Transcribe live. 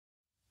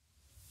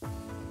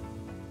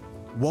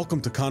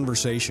Welcome to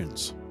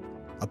Conversations,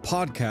 a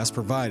podcast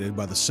provided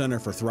by the Center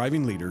for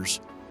Thriving Leaders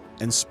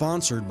and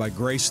sponsored by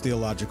Grace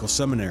Theological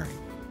Seminary.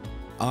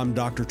 I'm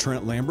Dr.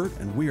 Trent Lambert,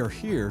 and we are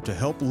here to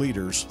help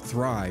leaders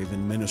thrive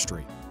in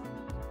ministry.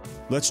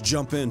 Let's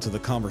jump into the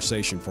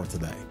conversation for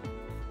today.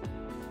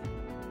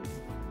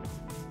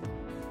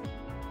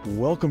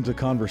 Welcome to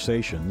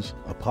Conversations,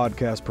 a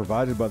podcast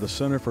provided by the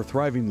Center for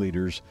Thriving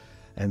Leaders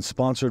and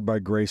sponsored by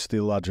Grace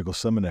Theological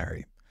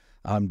Seminary.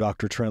 I'm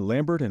Dr. Trent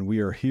Lambert, and we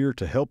are here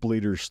to help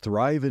leaders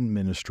thrive in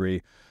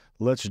ministry.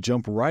 Let's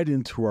jump right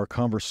into our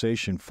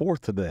conversation for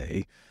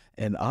today.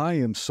 And I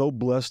am so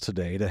blessed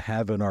today to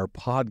have in our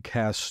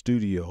podcast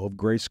studio of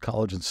Grace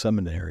College and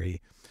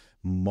Seminary,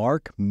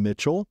 Mark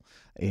Mitchell.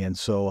 And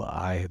so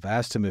I have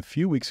asked him a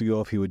few weeks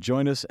ago if he would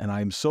join us, and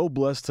I'm so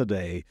blessed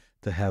today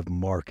to have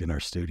Mark in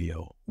our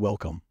studio.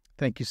 Welcome.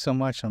 Thank you so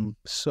much. I'm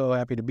so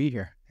happy to be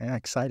here and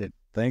excited.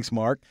 Thanks,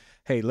 Mark.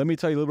 Hey, let me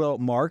tell you a little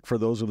about Mark for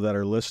those of you that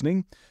are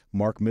listening.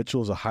 Mark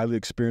Mitchell is a highly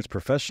experienced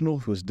professional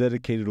who has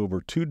dedicated over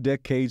 2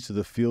 decades to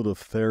the field of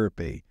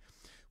therapy.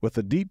 With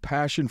a deep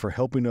passion for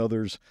helping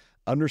others,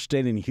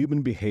 understanding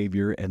human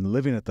behavior, and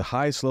living at the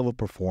highest level of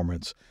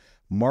performance,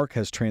 Mark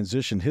has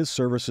transitioned his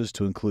services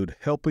to include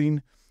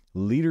helping,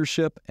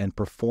 leadership, and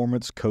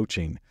performance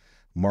coaching.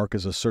 Mark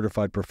is a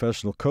certified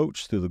professional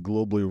coach through the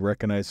globally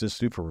recognized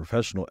Institute for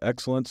Professional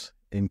Excellence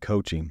in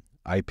Coaching,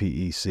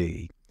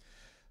 IPEC.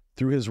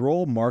 Through his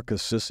role, Mark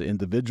assists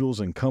individuals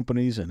and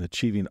companies in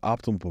achieving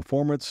optimal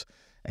performance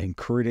and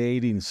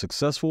creating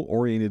successful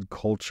oriented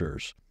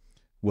cultures.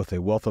 With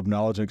a wealth of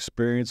knowledge and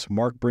experience,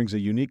 Mark brings a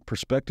unique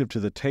perspective to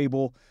the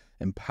table,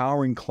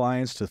 empowering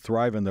clients to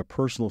thrive in their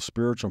personal,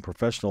 spiritual, and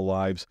professional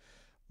lives.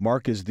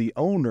 Mark is the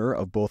owner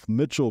of both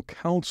Mitchell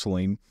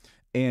Counseling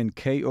and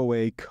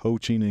KOA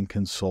Coaching and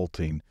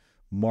Consulting.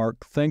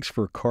 Mark, thanks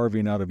for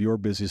carving out of your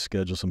busy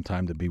schedule some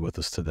time to be with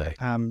us today.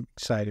 I'm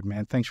excited,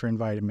 man. Thanks for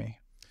inviting me.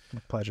 My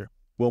pleasure.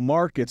 Well,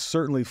 Mark, it's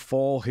certainly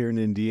fall here in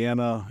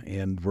Indiana,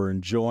 and we're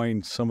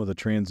enjoying some of the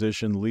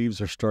transition. Leaves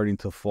are starting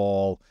to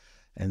fall,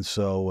 and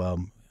so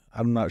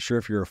I'm not sure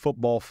if you're a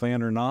football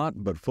fan or not,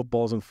 but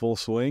football's in full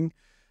swing.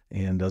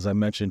 And as I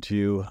mentioned to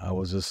you, I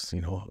was just,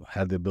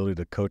 had the ability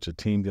to coach a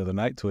team the other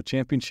night to a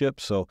championship,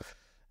 so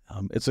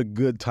it's a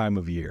good time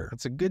of year.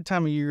 It's a good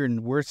time of year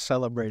and worth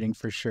celebrating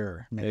for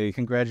sure. Man, hey,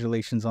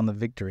 congratulations on the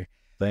victory.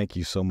 Thank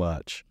you so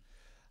much.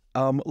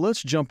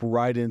 Let's jump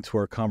right into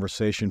our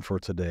conversation for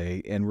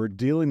today, and we're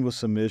dealing with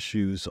some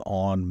issues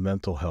on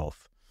mental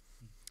health.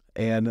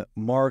 And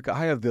Mark,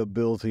 I have the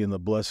ability and the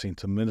blessing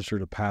to minister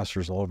to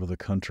pastors all over the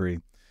country.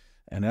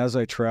 And as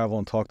I travel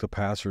and talk to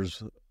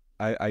pastors,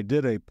 I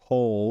did a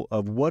poll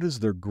of what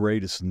is their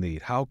greatest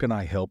need? How can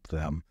I help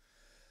them?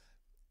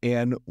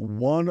 And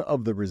one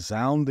of the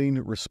resounding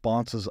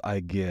responses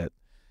I get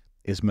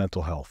is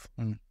mental health.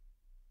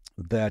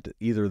 That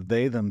either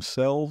they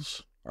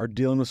themselves are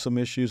dealing with some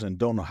issues and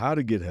don't know how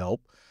to get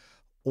help,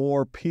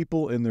 or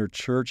people in their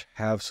church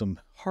have some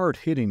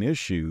hard-hitting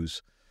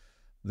issues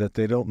that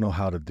they don't know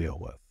how to deal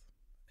with.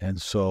 And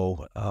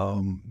so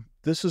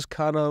this is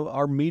kind of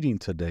our meeting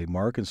today,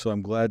 Mark, and so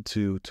I'm glad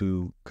to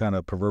kind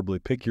of proverbially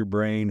pick your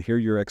brain, hear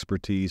your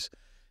expertise,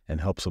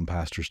 and help some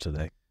pastors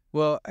today.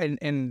 Well,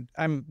 and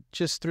I'm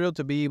just thrilled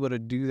to be able to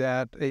do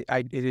that.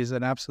 It is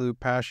an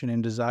absolute passion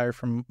and desire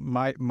from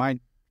my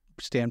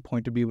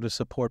standpoint to be able to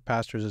support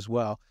pastors as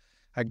well.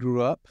 I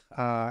grew up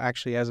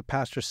actually as a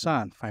pastor's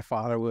son. My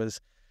father was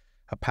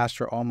a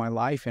pastor all my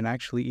life, and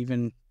actually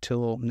even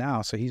till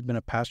now. So he's been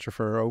a pastor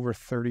for over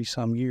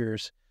 30-some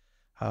years,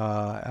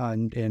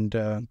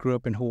 and grew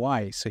up in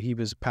Hawaii. So he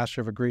was a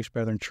pastor of a Grace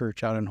Brethren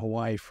church out in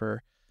Hawaii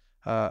for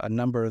a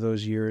number of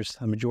those years,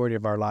 the majority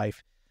of our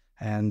life,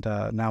 and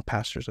now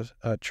pastors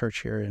a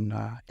church here in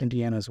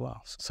Indiana as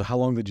well. So how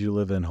long did you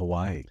live in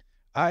Hawaii?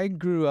 I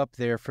grew up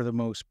there for the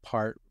most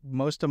part.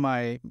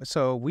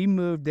 So we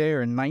moved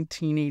there in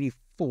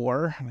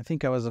 1984. I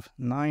think I was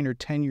 9 or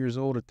 10 years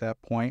old at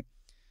that point.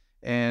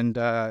 And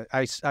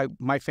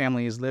my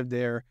family has lived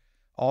there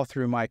all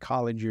through my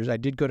college years. I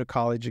did go to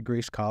college at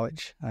Grace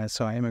College,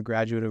 so I am a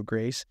graduate of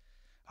Grace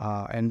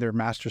and their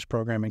master's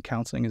program in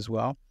counseling as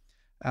well.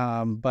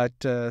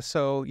 It's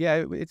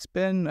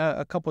been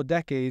a couple of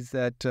decades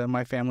that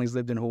my family's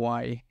lived in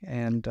Hawaii,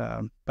 and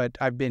but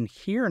I've been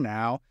here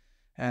now.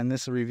 And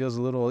this reveals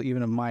a little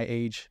even of my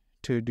age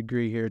to a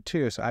degree here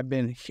too. So I've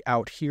been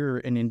out here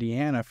in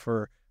Indiana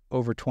for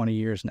over 20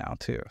 years now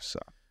too. So,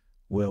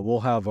 well, we'll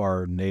have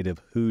our native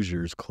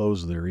Hoosiers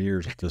close their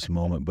ears at this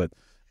moment, but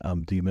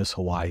do you miss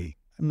Hawaii?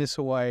 I miss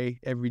Hawaii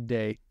every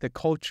day. The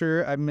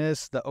culture I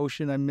miss, the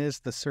ocean I miss,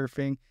 the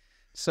surfing.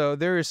 So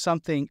there is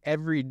something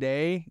every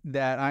day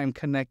that I'm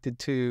connected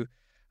to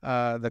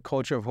the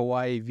culture of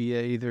Hawaii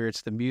via either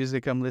it's the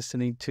music I'm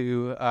listening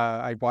to.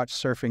 I watch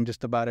surfing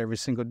just about every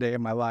single day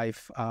of my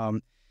life.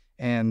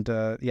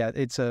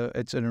 It's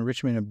an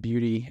enrichment of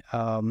beauty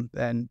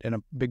and a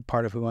big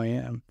part of who I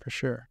am, for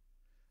sure.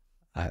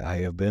 I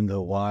have been to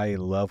Hawaii,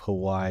 love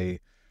Hawaii.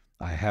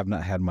 I have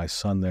not had my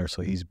son there,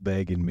 so he's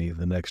begging me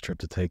the next trip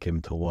to take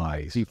him to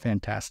Hawaii. He's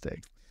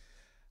fantastic.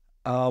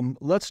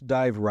 Let's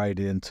dive right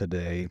in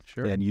today.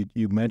 Sure. And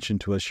you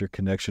mentioned to us your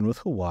connection with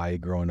Hawaii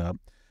growing up,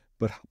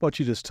 but how about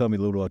you just tell me a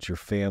little about your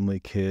family,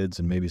 kids,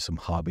 and maybe some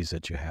hobbies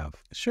that you have?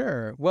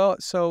 Sure. Well,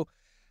 so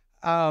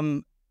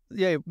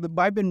yeah,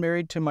 I've been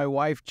married to my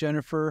wife,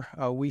 Jennifer.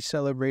 We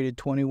celebrated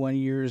 21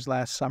 years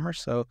last summer.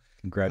 So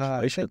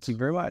Congratulations. thank you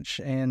very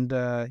much. And,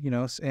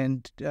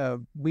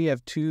 we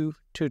have two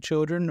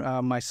children.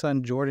 My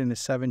son, Jordan, is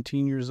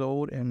 17 years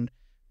old, and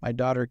my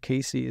daughter,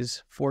 Casey,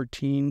 is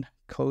 14,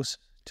 close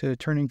to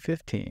turning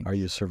 15. Are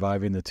you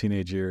surviving the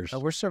teenage years?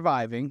 We're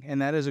surviving, and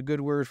that is a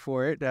good word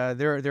for it.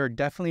 There are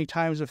definitely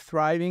times of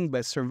thriving,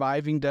 but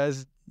surviving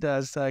does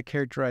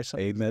characterize some.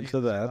 Amen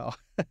to that. Well.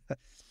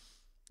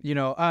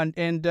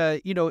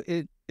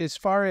 As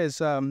far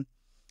as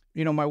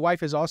my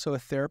wife is also a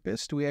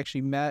therapist. We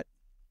actually met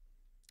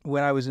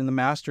when I was in the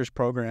master's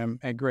program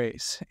at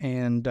Grace,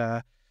 and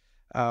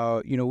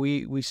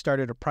we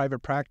started a private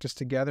practice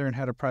together and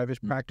had a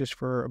private practice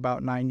for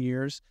about 9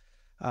 years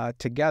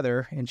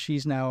together. And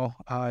she's now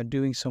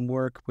doing some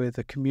work with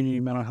a community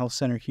mental health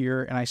center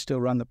here, and I still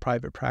run the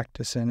private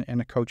practice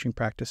and a coaching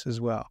practice as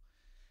well.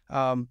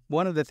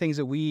 One of the things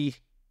that we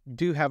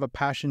do have a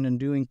passion in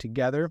doing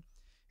together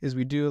is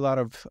we do a lot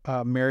of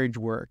marriage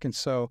work. And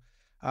so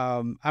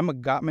I'm a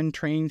Gottman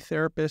trained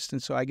therapist,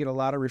 and so I get a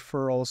lot of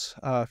referrals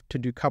to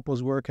do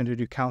couples work and to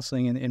do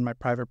counseling in my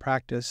private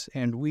practice.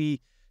 And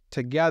we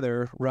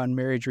together run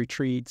marriage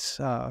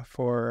retreats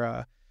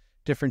for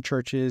different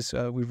churches.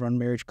 We've run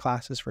marriage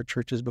classes for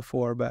churches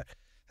before, but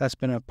that's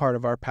been a part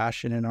of our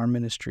passion and our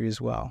ministry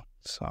as well.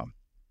 So,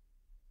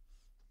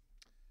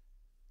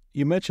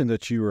 you mentioned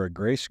that you were a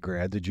Grace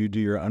grad. Did you do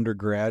your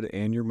undergrad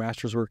and your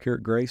master's work here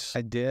at Grace?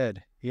 I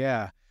did,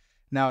 yeah.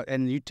 Now,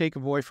 and you take a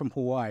boy from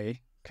Hawaii,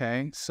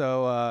 okay?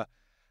 So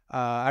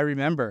I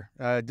remember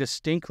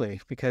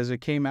distinctly because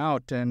it came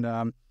out,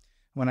 and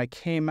when I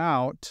came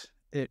out,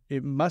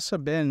 it must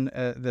have been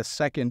the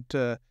second.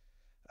 It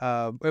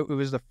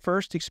was the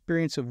first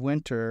experience of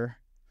winter,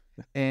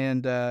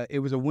 and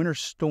it was a winter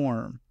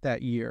storm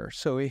that year.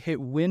 So it hit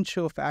wind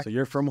chill factor. So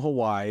you're from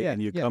Hawaii,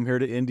 and you come here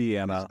to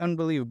Indiana. It's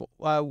unbelievable.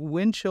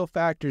 Wind chill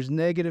factors,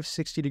 negative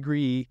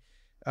 60-degree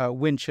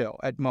wind chill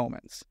at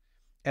moments.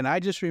 And I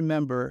just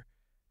remember,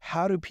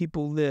 how do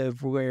people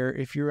live where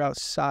if you're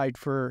outside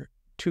for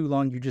too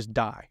long, you just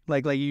die?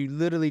 Like you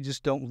literally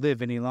just don't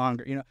live any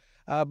longer,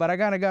 But I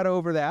kind of got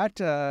over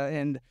that,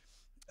 and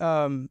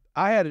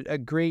I had a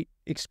great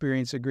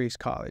experience at Grace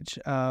College.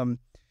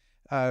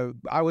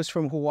 I was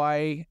from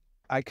Hawaii.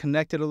 I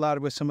connected a lot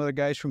with some other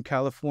guys from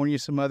California,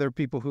 some other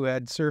people who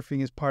had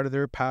surfing as part of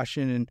their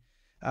passion,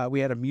 and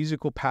we had a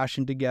musical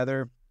passion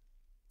together.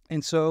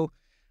 And so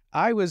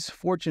I was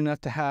fortunate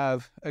enough to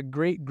have a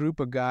great group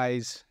of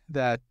guys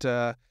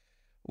that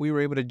we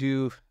were able to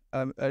do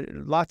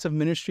lots of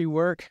ministry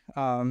work.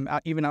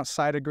 Even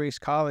outside of Grace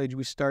College,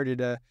 we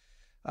started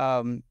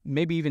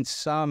maybe even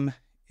some,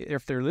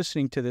 if they're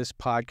listening to this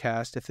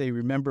podcast, if they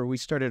remember, we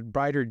started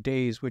Brighter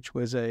Days, which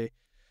was a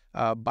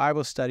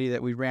Bible study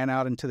that we ran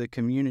out into the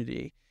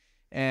community.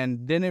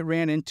 And then it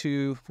ran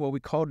into what we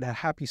called a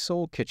Happy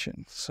Soul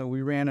Kitchen. So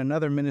we ran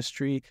another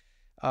ministry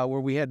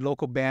where we had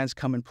local bands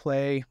come and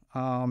play,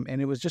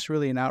 and it was just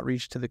really an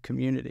outreach to the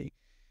community.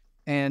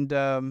 And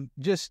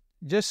just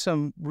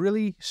some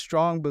really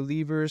strong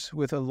believers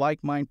with a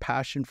like-minded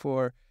passion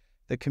for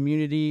the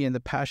community and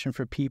the passion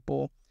for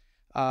people.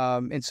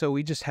 And so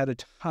we just had a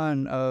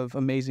ton of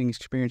amazing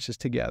experiences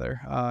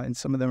together, and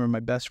some of them are my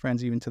best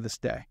friends even to this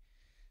day.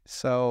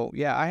 So,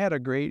 yeah, I had a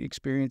great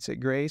experience at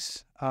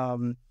Grace.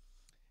 I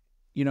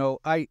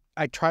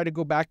try to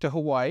go back to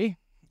Hawaii,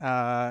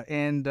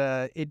 and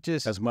it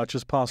just... As much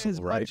as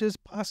possible, right? As much as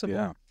possible.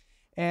 Yeah.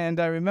 And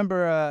I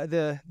remember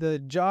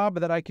the job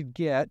that I could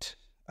get,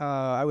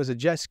 I was a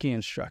jet ski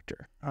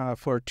instructor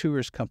for a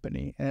tourist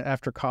company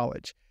after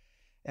college.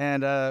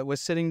 And was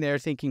sitting there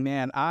thinking,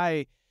 man,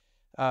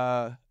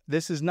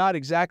 this is not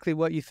exactly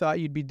what you thought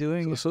you'd be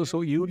doing.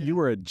 So you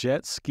were a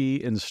jet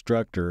ski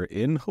instructor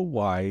in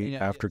Hawaii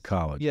after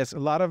college. Yes, a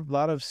lot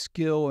of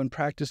skill and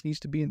practice needs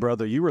to be in.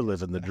 Brother, you were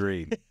living the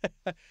dream.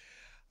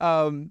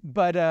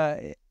 But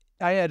I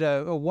had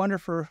a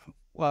wonderful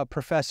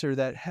professor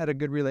that had a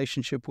good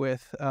relationship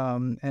with,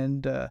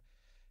 and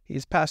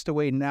he's passed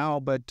away now,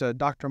 but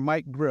Dr.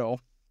 Mike Grill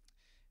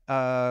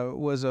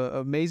was an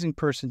amazing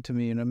person to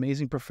me, an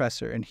amazing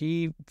professor. And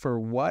he, for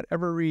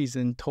whatever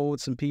reason, told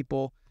some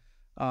people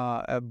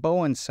at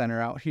Bowen Center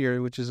out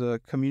here, which is a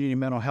community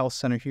mental health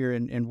center here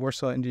in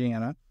Warsaw,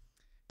 Indiana,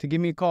 to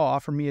give me a call,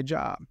 offer me a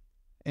job.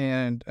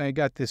 And I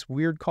got this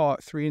weird call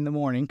at 3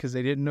 a.m. because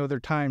they didn't know their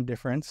time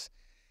difference.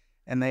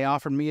 And they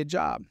offered me a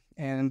job.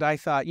 And I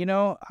thought,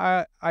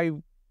 I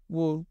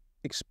will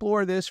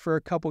explore this for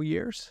a couple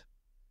years.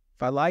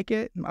 If I like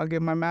it, I'll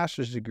get my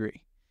master's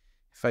degree.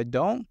 If I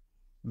don't,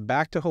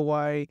 back to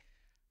Hawaii.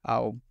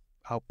 I'll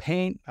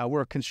paint, I'll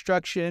work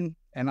construction,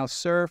 and I'll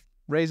surf,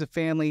 raise a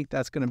family.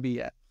 That's going to be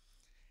it.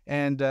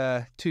 And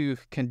to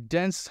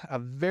condense a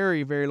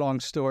very, very long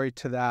story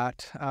to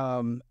that,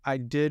 I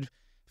did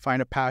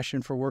find a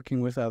passion for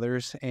working with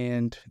others,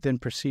 and then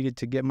proceeded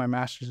to get my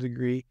master's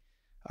degree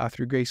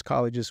through Grace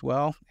College as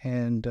well.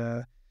 And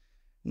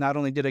not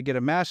only did I get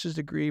a master's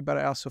degree, but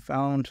I also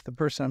found the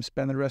person I'm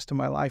spending the rest of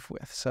my life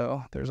with.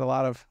 So there's a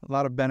lot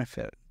of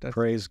benefit.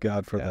 Praise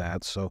God for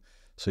that. So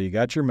you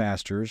got your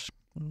master's,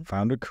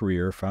 found a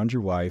career, found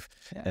your wife,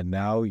 and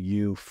now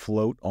you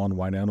float on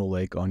Winona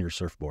Lake on your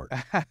surfboard.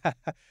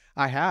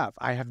 I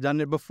have done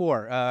it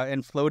before,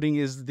 and floating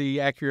is the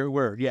accurate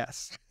word.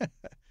 Yes.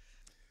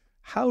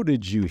 How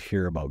did you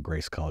hear about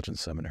Grace College and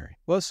Seminary?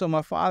 Well, so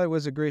my father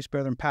was a Grace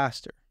Brethren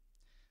pastor,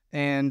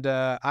 and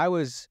I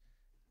was,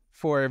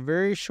 for a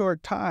very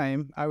short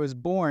time, I was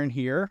born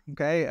here,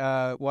 okay,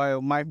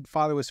 while my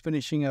father was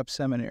finishing up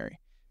seminary.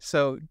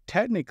 So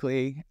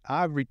technically,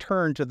 I've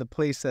returned to the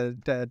place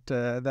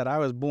that I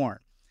was born,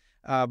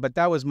 but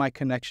that was my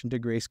connection to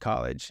Grace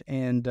College.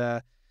 And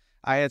I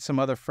had some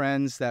other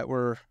friends that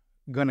were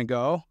going to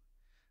go.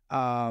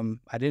 I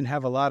didn't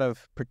have a lot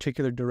of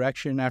particular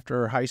direction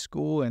after high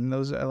school and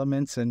those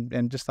elements,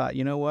 and just thought,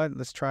 you know what,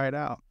 let's try it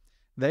out.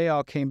 They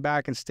all came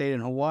back and stayed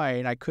in Hawaii,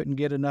 and I couldn't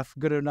get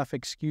good enough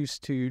excuse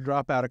to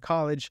drop out of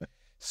college.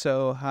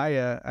 So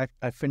I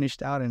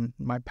finished out, and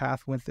my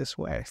path went this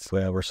way.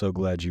 Well, we're so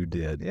glad you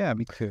did. Yeah,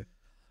 me too.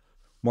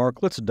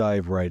 Mark, let's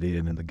dive right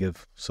in and to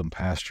give some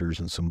pastors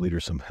and some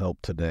leaders some help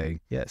today.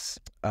 Yes.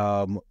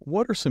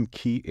 What are some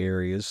key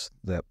areas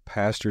that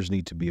pastors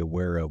need to be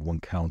aware of when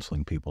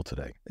counseling people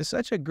today? It's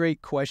such a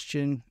great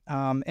question,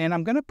 and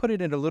I'm going to put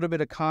it in a little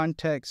bit of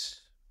context,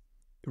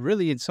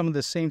 really in some of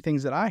the same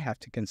things that I have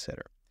to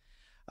consider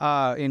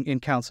in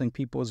counseling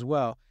people as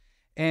well.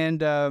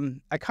 And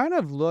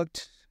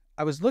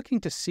I was looking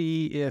to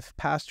see if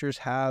pastors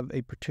have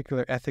a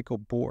particular ethical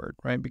board,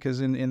 right? Because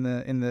in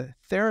the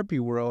therapy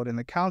world, in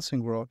the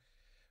counseling world,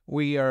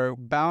 we are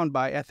bound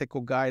by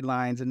ethical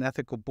guidelines and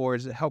ethical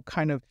boards that help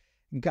kind of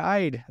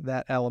guide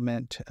that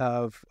element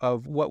of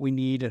what we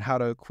need and how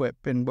to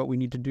equip and what we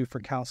need to do for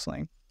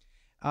counseling.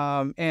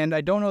 And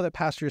I don't know that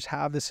pastors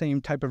have the same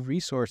type of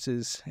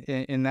resources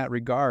in that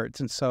regards.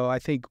 And so I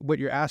think what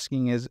you're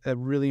asking is a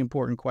really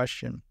important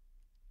question.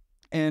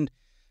 And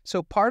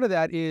so part of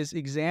that is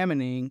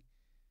examining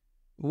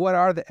what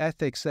are the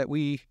ethics that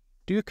we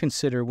do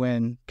consider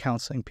when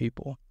counseling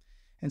people.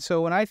 And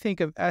so when I think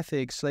of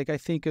ethics, I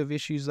think of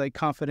issues like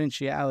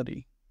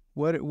confidentiality.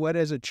 What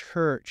as a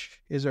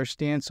church is our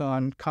stance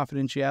on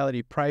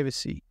confidentiality,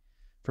 privacy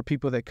for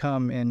people that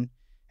come and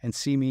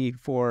see me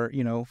for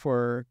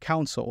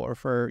counsel or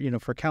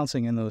for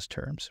counseling in those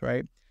terms,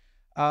 right?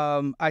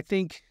 I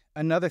think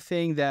another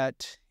thing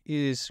that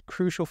is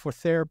crucial for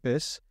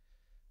therapists,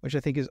 which I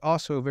think is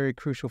also very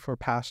crucial for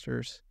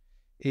pastors,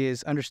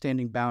 is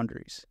understanding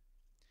boundaries.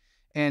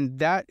 And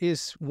that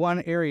is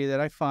one area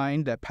that I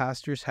find that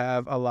pastors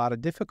have a lot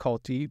of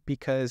difficulty,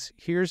 because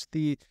here's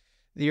the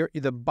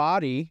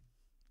body,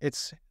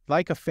 it's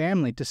like a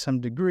family to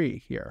some degree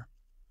here,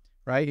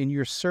 right? And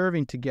you're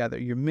serving together,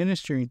 you're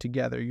ministering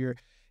together, you're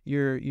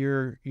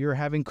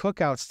having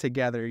cookouts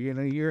together,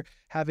 you're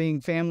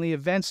having family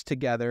events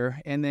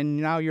together, and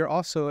then now you're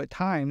also at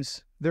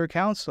times their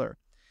counselor,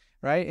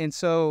 right? And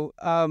so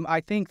I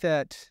think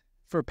that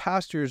for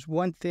pastors,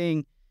 one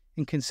thing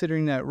in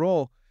considering that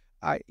role,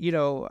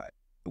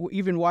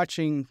 even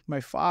watching my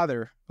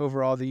father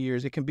over all the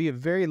years, it can be a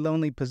very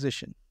lonely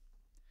position.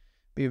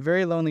 Be a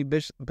very lonely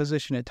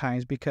position at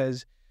times,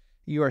 because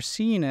you are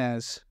seen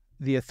as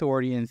the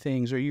authority in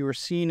things, or you are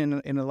seen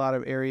in a lot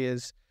of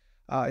areas.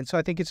 And so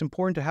I think it's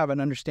important to have an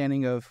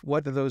understanding of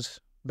what do those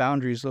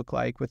boundaries look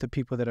like with the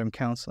people that I'm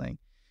counseling.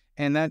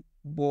 And that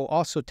will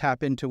also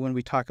tap into when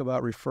we talk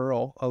about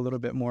referral a little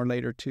bit more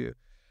later too.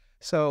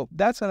 So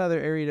that's another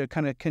area to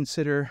kind of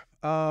consider.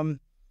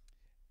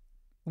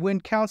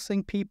 When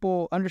counseling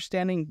people,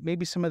 understanding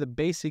maybe some of the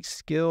basic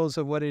skills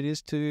of what it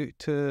is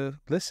to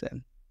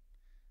listen.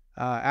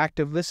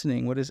 Active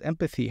listening, what is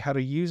empathy, how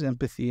to use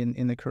empathy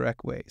in the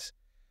correct ways.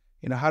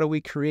 How do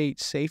we create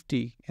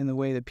safety in the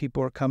way that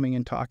people are coming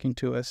and talking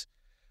to us?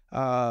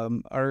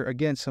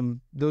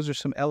 Those are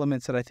some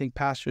elements that I think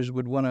pastors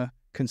would want to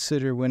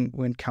consider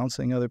when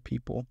counseling other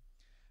people.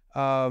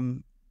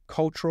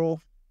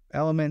 Cultural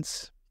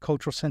elements,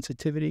 cultural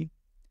sensitivity.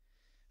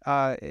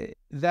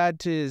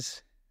 That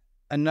is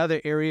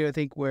another area, I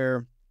think,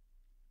 where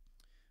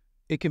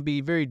it can be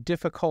very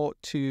difficult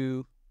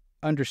to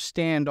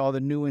understand all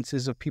the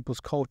nuances of people's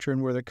culture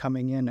and where they're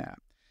coming in at.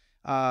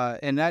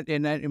 And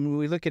when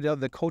we look at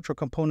the cultural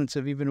components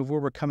of even of where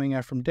we're coming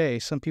at from day,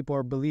 some people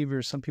are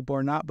believers, some people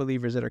are not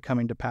believers that are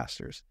coming to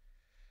pastors,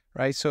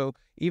 right? So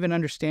even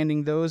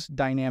understanding those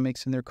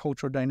dynamics and their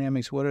cultural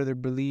dynamics, what are their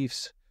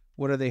beliefs,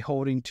 what are they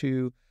holding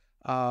to,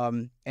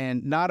 and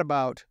not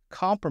about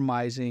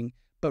compromising,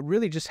 but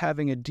really just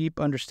having a deep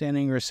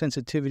understanding or a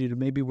sensitivity to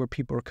maybe where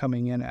people are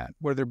coming in at,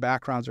 where their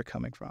backgrounds are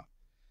coming from.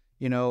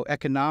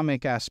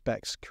 Economic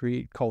aspects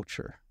create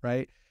culture,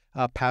 right?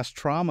 Past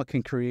trauma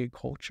can create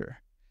culture.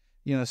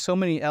 So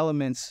many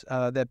elements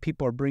that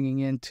people are bringing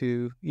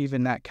into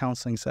even that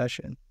counseling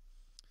session.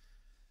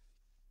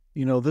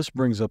 This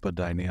brings up a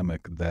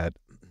dynamic that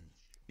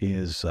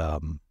is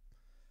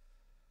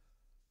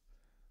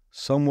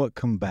somewhat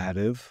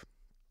combative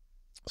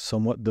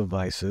somewhat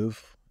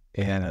divisive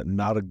and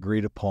not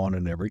agreed upon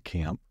in every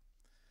camp.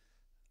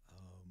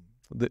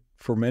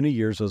 For many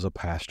years as a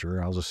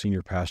pastor, I was a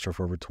senior pastor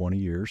for over 20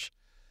 years.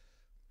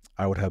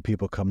 I would have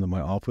people come to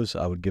my office.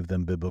 I would give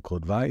them biblical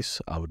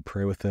advice. I would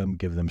pray with them,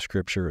 give them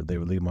scripture. They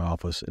would leave my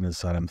office, and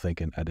inside I'm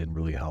thinking I didn't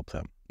really help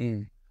them.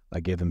 I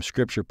gave them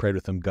scripture, prayed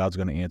with them. God's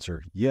going to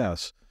answer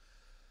yes.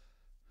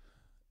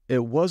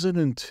 It wasn't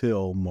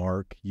until,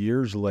 Mark,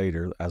 years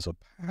later as a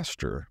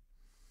pastor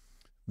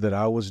that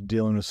I was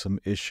dealing with some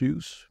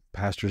issues.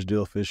 Pastors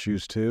deal with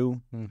issues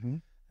too. Mm-hmm.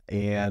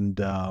 And,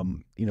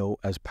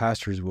 as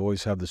pastors, we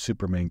always have the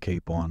Superman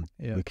cape on.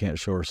 Yeah. We can't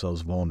show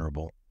ourselves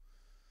vulnerable.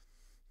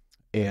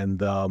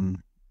 And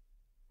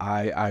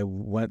I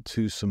went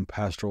to some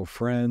pastoral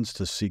friends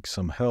to seek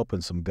some help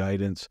and some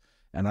guidance,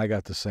 and I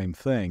got the same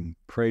thing.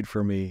 Prayed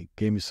for me,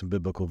 gave me some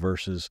biblical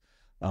verses,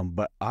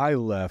 but I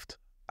left,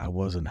 I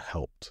wasn't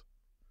helped.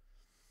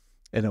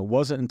 And it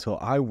wasn't until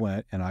I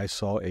went and I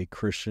saw a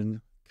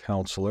Christian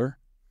counselor,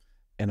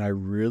 and I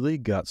really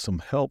got some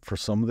help for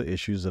some of the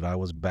issues that I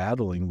was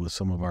battling with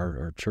some of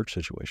our church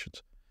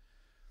situations.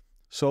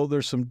 So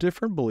there's some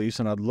different beliefs,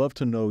 and I'd love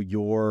to know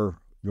your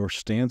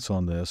stance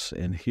on this.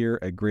 And here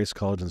at Grace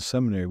College and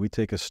Seminary, we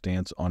take a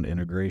stance on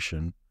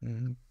integration,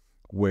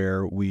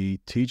 where we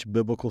teach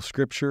biblical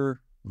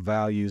scripture,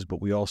 values,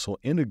 but we also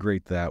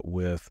integrate that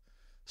with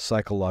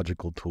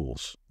psychological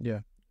tools. Yeah.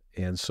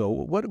 And so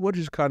what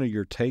is kind of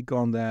your take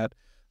on that?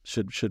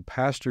 Should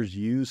pastors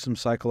use some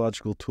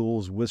psychological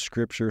tools with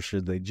scripture?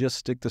 Should they just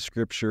stick to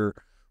scripture?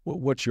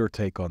 What's your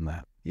take on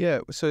that? Yeah.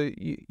 So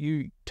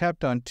you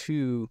tapped on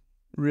two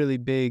really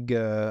big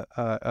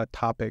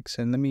topics,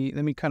 and let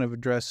me kind of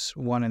address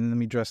one, and let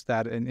me address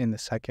that in the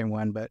second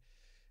one. But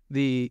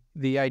the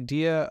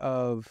idea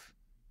of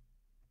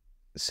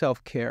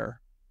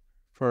self-care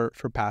for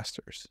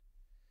pastors,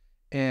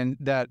 and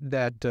that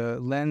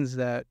lens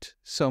that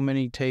so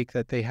many take,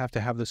 that they have to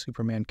have the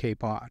Superman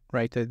cape on,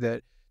 right?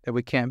 That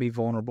we can't be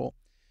vulnerable,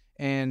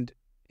 and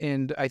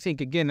I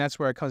think, again, that's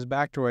where it comes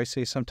back to where I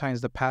say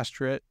sometimes the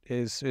pastorate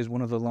is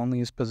one of the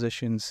loneliest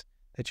positions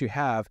that you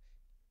have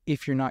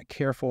if you're not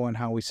careful in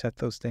how we set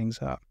those things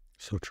up.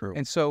 So true.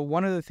 And so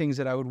one of the things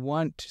that I would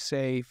want to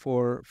say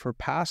for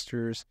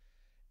pastors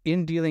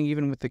in dealing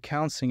even with the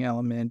counseling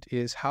element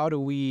is, how do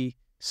we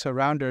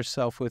surround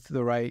ourselves with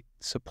the right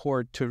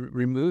support to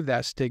remove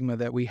that stigma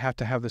that we have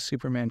to have the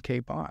Superman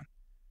cape on?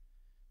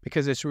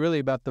 Because it's really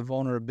about the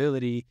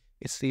vulnerability.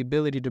 It's the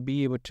ability to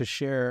be able to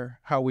share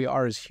how we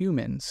are as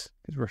humans,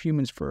 because we're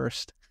humans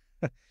first,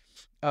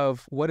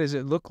 of what does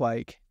it look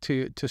like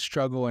to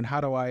struggle, and how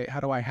do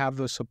I have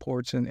those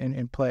supports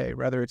in play,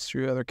 whether it's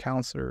through other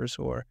counselors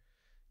or,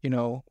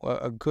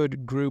 a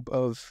good group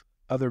of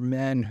other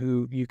men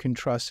who you can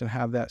trust and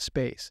have that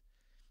space.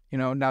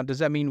 Now, does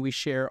that mean we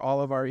share all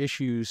of our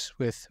issues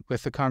with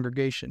the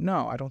congregation?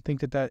 No, I don't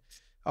think that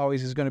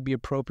always is going to be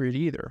appropriate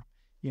either,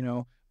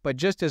 But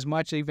just as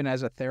much, even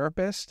as a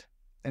therapist,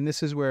 and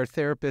this is where a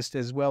therapist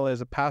as well as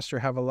a pastor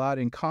have a lot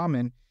in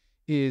common,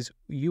 is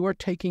you are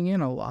taking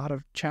in a lot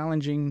of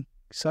challenging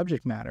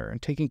subject matter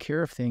and taking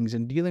care of things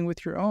and dealing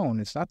with your own.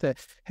 It's not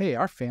that, hey,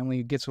 our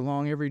family gets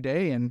along every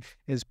day and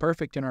is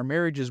perfect and our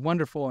marriage is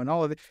wonderful and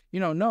all of it.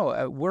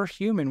 No, we're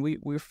human.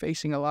 We're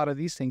facing a lot of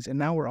these things. And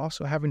now we're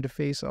also having to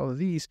face all of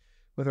these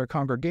with our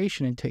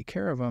congregation and take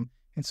care of them.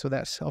 And so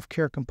that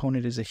self-care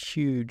component is a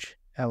huge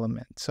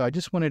element. So I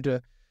just wanted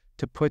to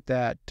put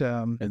that.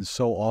 And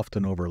so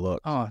often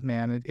overlooked. Oh,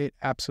 man, it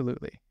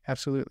absolutely.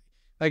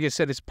 Like I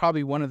said, it's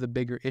probably one of the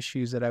bigger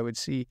issues that I would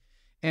see.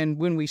 And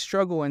when we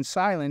struggle in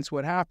silence,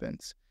 what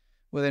happens?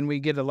 Well, then we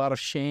get a lot of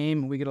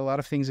shame. We get a lot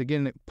of things,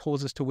 again, that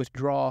pulls us to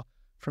withdraw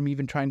from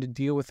even trying to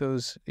deal with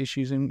those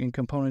issues and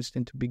components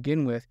to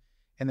begin with.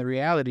 And the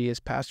reality is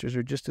pastors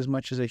are just as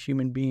much as a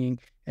human being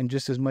and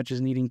just as much as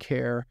needing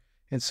care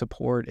and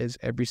support as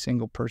every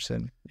single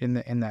person in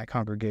that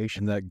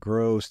congregation. And that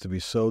grows to be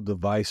so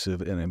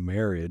divisive in a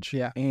marriage.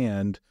 Yeah.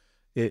 And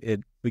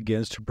it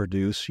begins to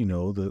produce,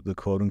 the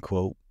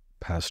quote-unquote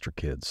pastor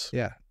kids.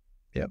 Yeah.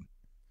 Yep.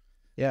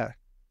 Yeah.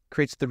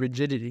 Creates the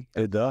rigidity.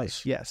 It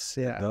does. Yes.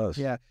 Yeah. It does.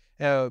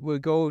 Yeah. We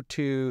go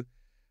to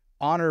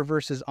honor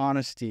versus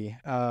honesty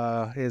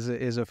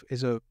is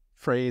a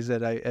phrase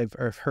that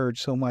I've heard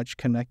so much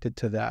connected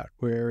to that,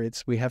 where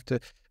we have to,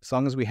 as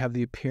long as we have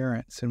the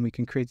appearance and we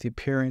can create the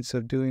appearance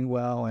of doing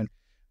well,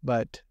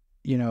 but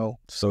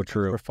so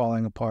true, we're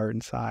falling apart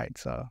inside.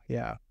 So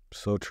yeah.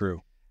 So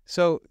true.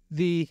 So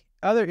the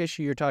other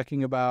issue you're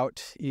talking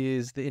about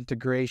is the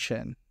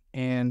integration.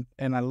 And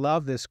I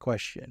love this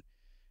question,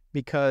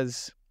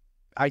 because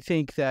I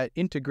think that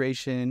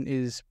integration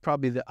is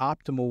probably the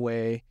optimal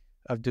way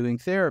of doing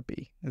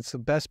therapy. It's the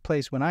best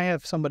place. When I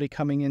have somebody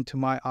coming into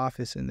my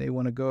office and they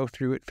want to go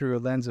through it through a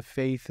lens of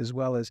faith, as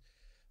well as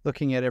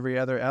looking at every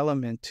other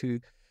element to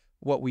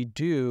what we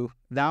do,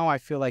 now I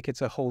feel like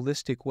it's a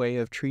holistic way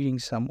of treating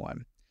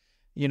someone.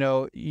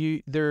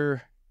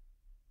 Their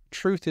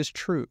truth is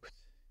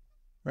truth,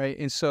 right?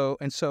 And so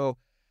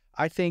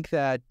I think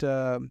that,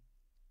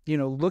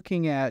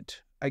 looking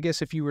at, I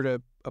guess if you were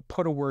to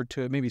put a word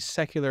to it, maybe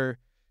secular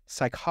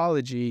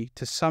psychology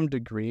to some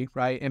degree,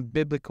 right? And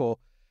biblical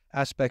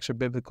aspects or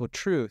biblical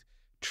truth.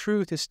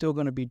 Truth is still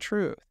going to be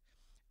truth.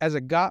 As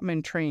a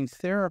Gottman-trained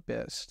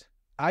therapist,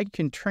 I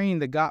can train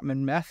the Gottman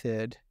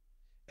method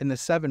and the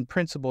 7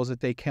 principles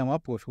that they came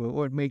up with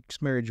what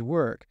makes marriage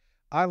work.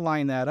 I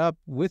line that up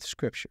with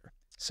Scripture,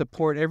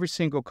 support every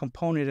single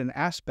component and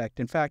aspect.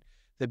 In fact,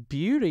 the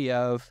beauty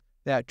of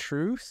that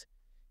truth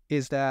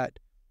is that,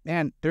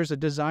 man, there's a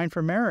design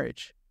for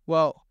marriage.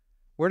 Well,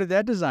 where did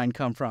that design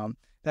come from?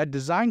 That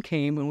design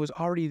came and was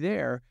already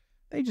there.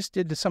 They just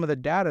did some of the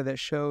data that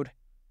showed,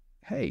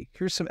 hey,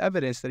 here's some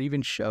evidence that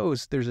even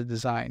shows there's a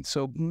design.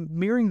 So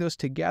mirroring those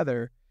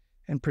together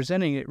and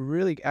presenting it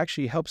really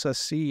actually helps us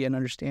see and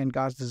understand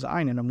God's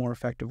design in a more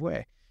effective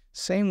way.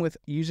 Same with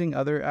using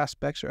other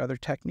aspects or other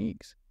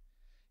techniques.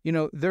 You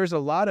know, there's a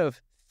lot of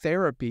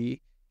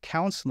therapy,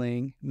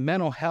 counseling,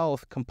 mental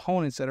health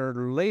components that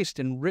are laced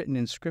and written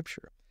in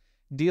Scripture.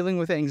 Dealing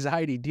with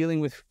anxiety, dealing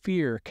with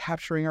fear,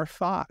 capturing our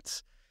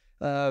thoughts.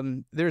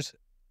 There's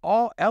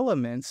all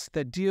elements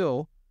that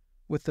deal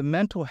with the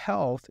mental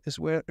health as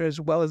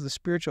well as the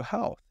spiritual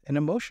health and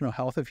emotional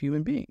health of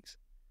human beings.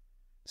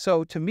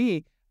 So to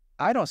me,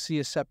 I don't see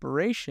a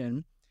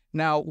separation.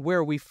 Now,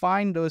 where we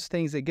find those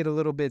things that get a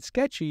little bit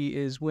sketchy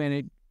is when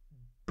it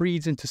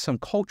breeds into some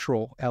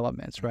cultural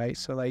elements, right?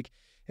 So like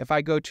if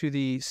I go to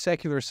the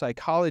secular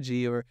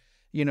psychology or,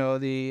 you know,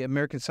 the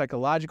American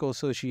Psychological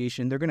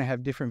Association, they're going to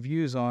have different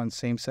views on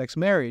same-sex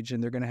marriage,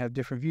 and they're going to have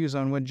different views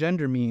on what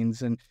gender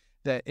means,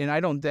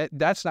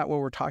 that's not what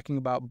we're talking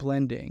about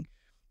blending.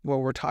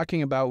 What we're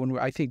talking about when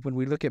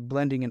we look at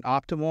blending and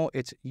optimal,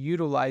 it's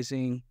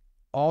utilizing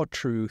all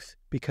truth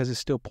because it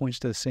still points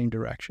to the same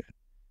direction.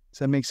 Does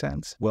that make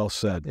sense? Well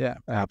said. Yeah.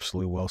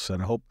 Absolutely well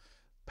said. I hope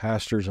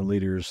pastors and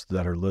leaders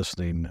that are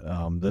listening,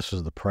 this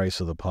is the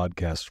price of the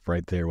podcast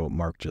right there, what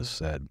Mark just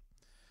said.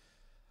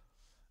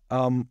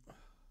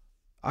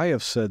 I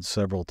have said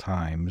several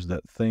times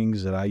that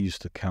things that I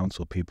used to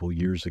counsel people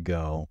years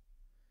ago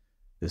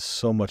is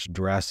so much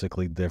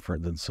drastically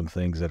different than some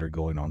things that are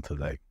going on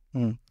today.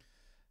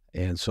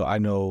 And so I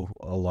know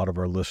a lot of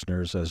our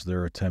listeners, as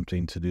they're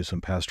attempting to do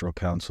some pastoral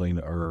counseling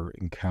or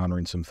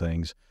encountering some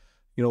things,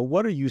 you know,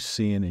 what are you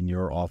seeing in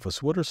your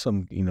office? What are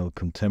some, you know,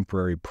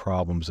 contemporary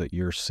problems that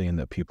you're seeing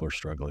that people are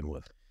struggling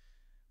with?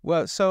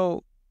 Well,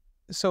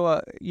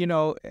 you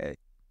know,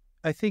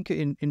 I think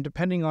in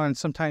depending on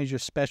sometimes your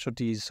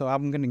specialties, so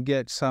I'm going to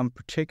get some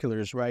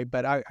particulars, right?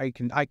 But I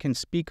can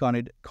speak on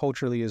it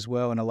culturally as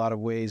well in a lot of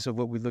ways of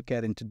what we look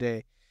at in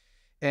today.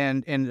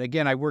 And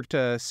again, I worked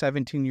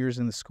 17 years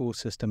in the school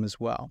system as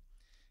well.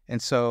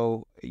 And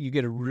so you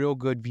get a real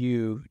good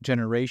view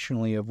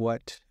generationally of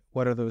what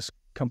are those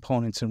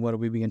components and what do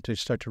we begin to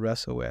start to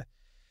wrestle with.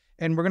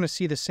 And we're going to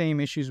see the same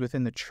issues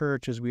within the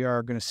church as we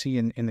are going to see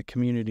in the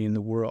community, in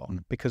the world,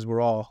 because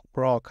we're all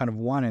kind of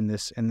one in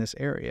this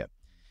area.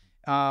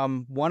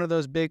 One of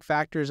those big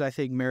factors, I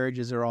think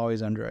marriages are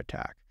always under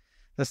attack.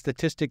 The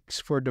statistics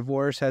for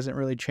divorce hasn't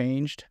really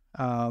changed.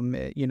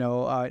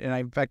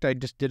 In fact, I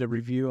just did a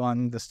review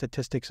on the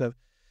statistics of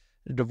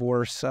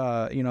divorce,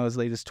 as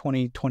late as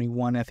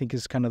 2021, I think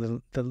is kind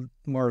of the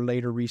more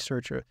later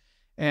research.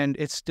 And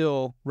it's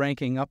still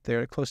ranking up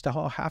there. Close to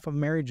half of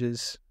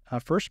marriages,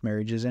 first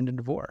marriages, end in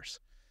divorce.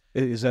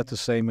 Is that the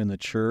same in the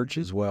church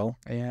as well?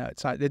 Yeah,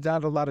 it's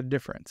not a lot of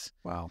difference.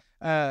 Wow.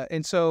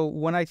 And so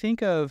when I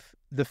think of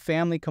the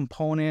family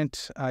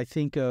component, I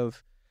think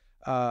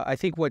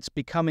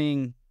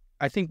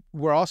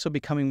we're also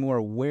becoming more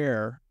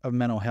aware of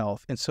mental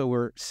health. And so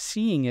we're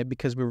seeing it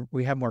because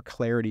we have more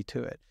clarity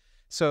to it.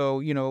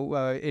 So,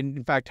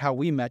 in fact, how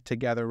we met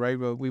together, right?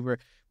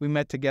 We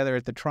met together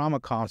at the trauma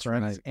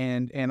conference,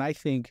 right. and I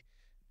think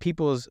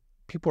people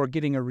are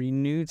getting a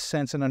renewed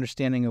sense and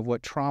understanding of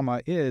what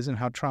trauma is and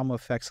how trauma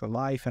affects the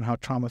life and how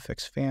trauma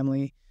affects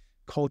family,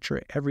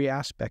 culture, every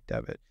aspect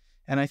of it.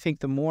 And I think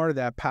the more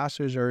that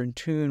pastors are in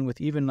tune with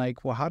even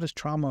like, well, how does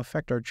trauma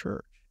affect our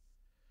church?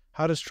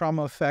 How does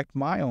trauma affect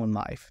my own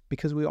life?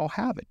 Because we all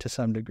have it to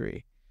some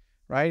degree,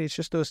 right? It's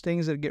just those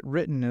things that get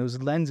written,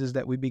 those lenses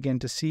that we begin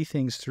to see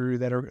things through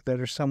that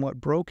are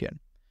somewhat broken,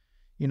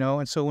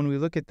 And so when we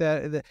look at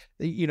that,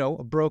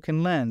 a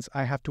broken lens,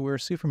 I have to wear a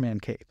Superman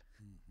cape,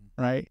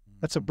 right?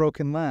 That's a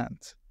broken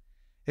lens.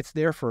 It's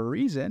there for a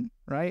reason,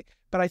 right?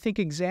 But I think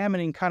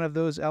examining kind of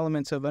those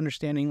elements of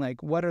understanding,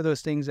 like what are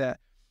those things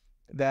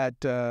that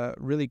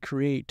really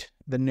create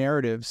the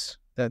narratives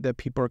that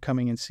people are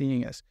coming and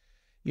seeing us.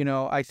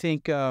 I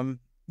think,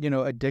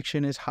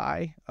 addiction is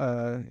high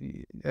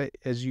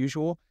as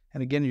usual.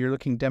 And again, you're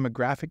looking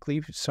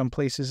demographically. Some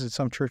places and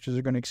some churches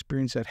are going to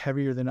experience that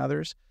heavier than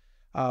others,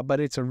 but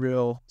it's a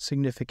real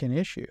significant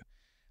issue.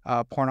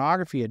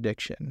 Pornography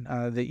addiction,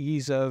 the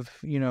ease of,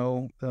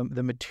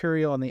 the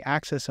material and the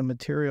access of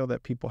material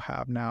that people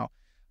have now.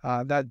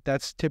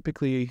 That's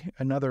typically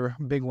another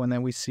big one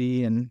that we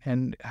see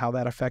and how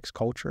that affects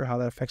culture, how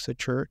that affects the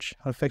church,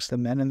 how it affects the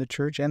men in the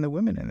church and the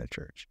women in the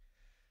church.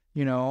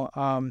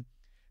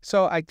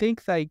 So I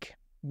think like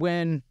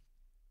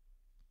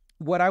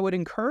what I would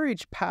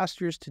encourage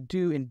pastors to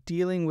do in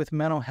dealing with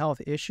mental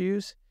health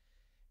issues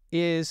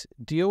is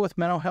deal with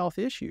mental health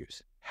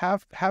issues.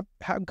 Have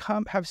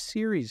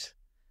series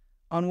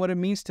on what it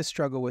means to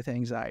struggle with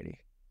anxiety.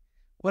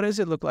 What does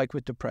it look like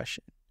with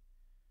depression?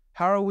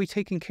 How are we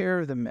taking care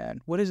of the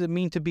men? What does it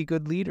mean to be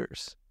good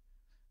leaders?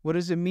 What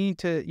does it mean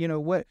to,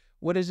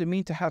 what does it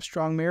mean to have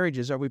strong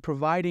marriages? Are we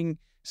providing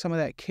some of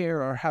that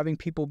care, or having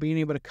people being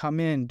able to come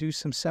in, do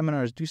some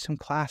seminars, do some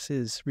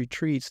classes,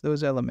 retreats,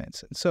 those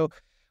elements? And so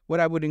what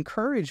I would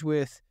encourage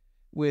with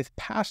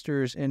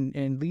pastors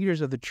and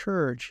leaders of the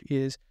church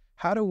is,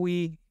 how do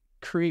we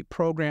create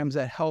programs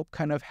that help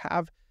kind of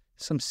have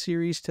some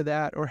series to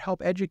that, or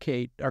help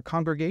educate our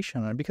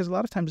congregation on it? Because a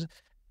lot of times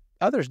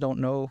others don't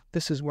know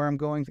this is where I'm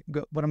going,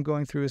 what I'm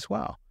going through as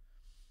well.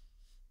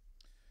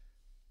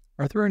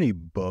 Are there any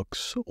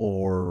books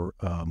or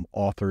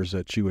authors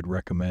that you would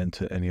recommend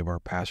to any of our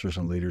pastors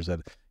and leaders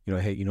that,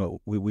 hey,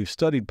 we've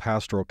studied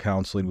pastoral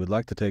counseling, we'd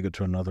like to take it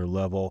to another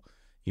level.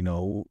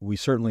 We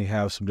certainly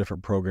have some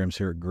different programs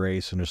here at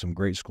Grace, and there's some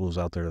great schools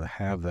out there that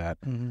have that.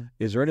 Mm-hmm.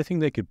 Is there anything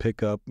they could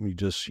pick up,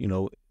 just,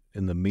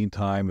 in the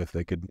meantime, if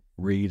they could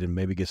read and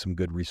maybe get some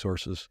good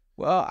resources?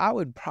 Well, I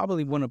would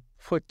probably want to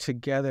put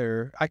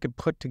together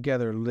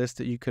a list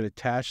that you could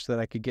attach so that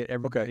I could get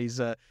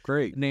everybody's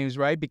great names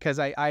right, because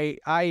I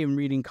am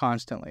reading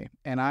constantly,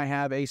 and I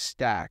have a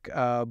stack.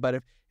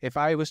 But if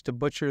I was to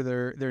butcher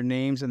their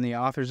names and the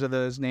authors of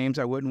those names,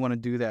 I wouldn't want to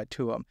do that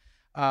to them.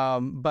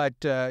 But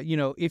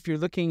if you're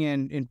looking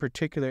in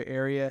particular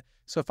area,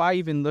 so if I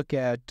even look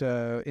at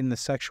in the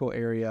sexual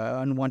area,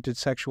 unwanted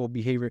sexual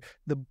behavior,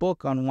 the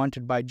book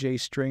Unwanted by Jay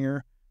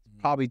Stringer,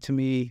 probably to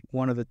me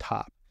one of the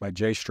top. By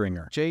Jay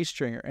Stringer. Jay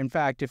Stringer. In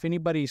fact, if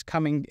anybody's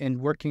coming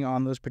and working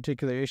on those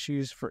particular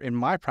issues, in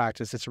my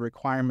practice, it's a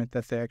requirement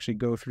that they actually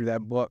go through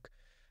that book.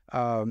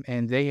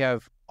 And they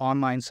have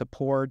online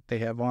support, they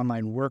have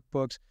online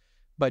workbooks,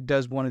 but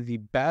does one of the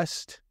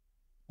best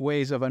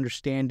ways of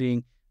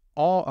understanding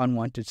all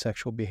unwanted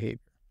sexual behavior,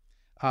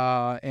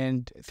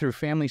 and through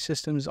family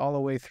systems all the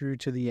way through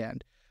to the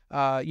end.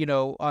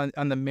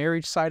 On the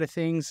marriage side of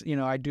things,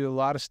 I do a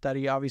lot of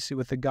study, obviously,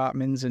 with the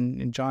Gottmans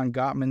and John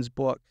Gottman's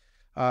book,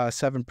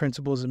 7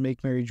 Principles That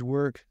Make Marriage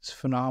Work. It's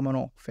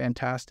phenomenal,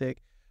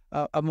 fantastic,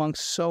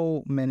 amongst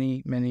so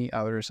many, many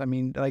others. I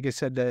mean, like I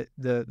said,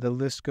 the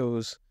list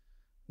goes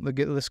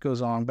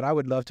on, but I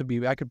would love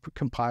to I could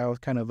compile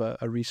kind of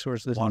a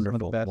resource list.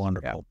 Wonderful.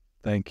 Yeah.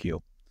 Thank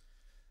you.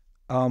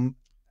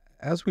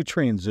 As we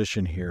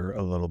transition here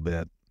a little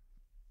bit,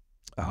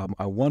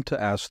 I want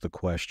to ask the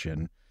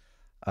question,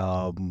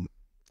 and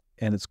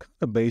it's kind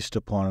of based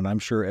upon, and I'm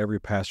sure every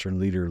pastor and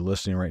leader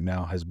listening right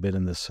now has been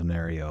in this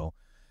scenario,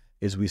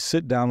 is we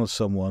sit down with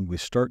someone, we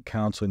start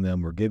counseling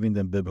them, we're giving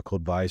them biblical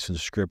advice and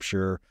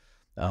scripture,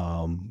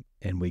 and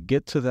we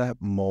get to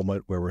that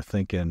moment where we're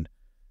thinking,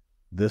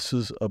 this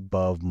is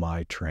above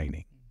my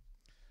training.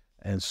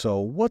 And so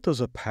what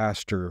does a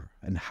pastor,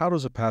 and how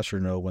does a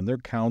pastor know when they're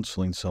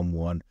counseling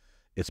someone,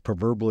 it's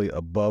proverbially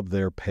above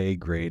their pay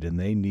grade and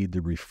they need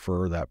to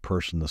refer that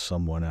person to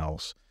someone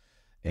else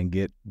and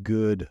get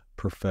good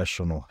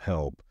professional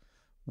help?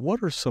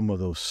 What are some of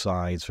those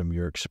signs from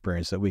your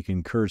experience that we can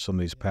encourage some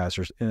of these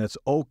pastors? And it's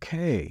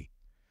okay.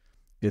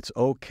 It's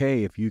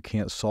okay if you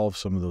can't solve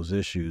some of those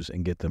issues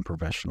and get them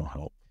professional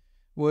help.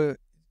 Well,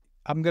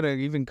 I'm going to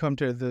even come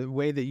to the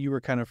way that you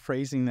were kind of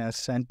phrasing that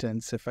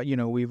sentence. If,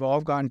 we've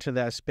all gotten to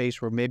that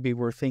space where maybe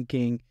we're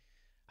thinking,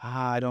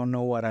 I don't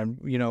know what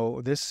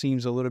this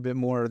seems a little bit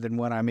more than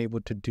what I'm able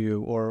to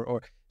do.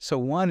 Or so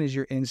one is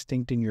your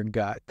instinct and your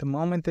gut. The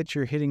moment that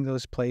you're hitting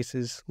those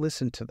places,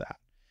 listen to that.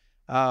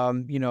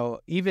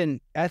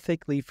 Even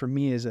ethically for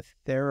me as a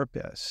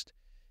therapist,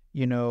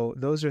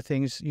 those are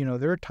things,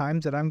 there are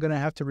times that I'm going to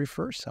have to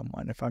refer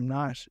someone if I'm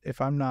not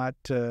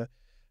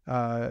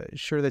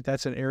sure that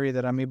that's an area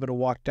that I'm able to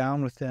walk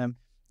down with them.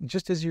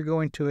 Just as you're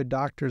going to a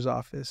doctor's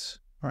office,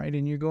 right?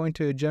 And you're going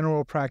to a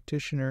general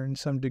practitioner in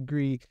some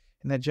degree,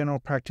 and that general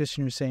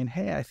practitioner is saying,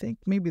 hey, I think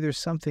maybe there's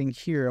something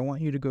here. I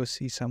want you to go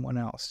see someone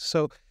else.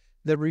 So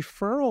the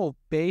referral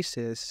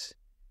basis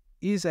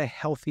is a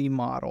healthy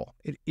model.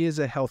 It is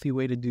a healthy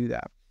way to do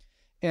that.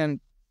 And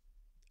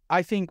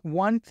I think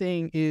one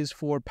thing is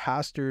for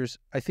pastors,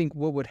 I think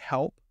what would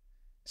help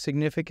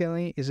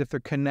significantly is if they're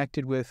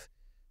connected with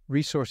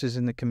resources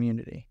in the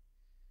community.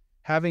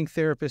 Having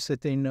therapists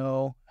that they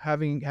know,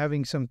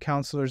 having some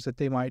counselors that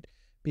they might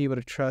be able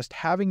to trust,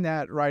 having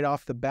that right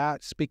off the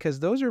bat, because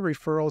those are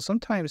referrals.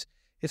 Sometimes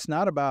it's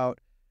not about,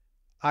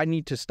 I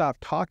need to stop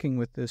talking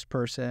with this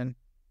person.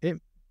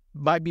 It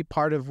might be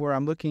part of where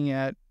I'm looking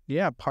at,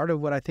 part of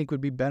what I think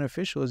would be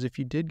beneficial is if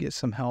you did get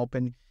some help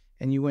and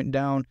you went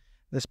down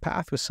this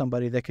path with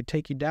somebody that could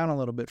take you down a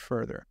little bit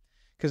further.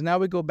 Because now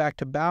we go back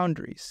to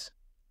boundaries,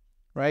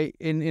 right?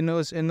 In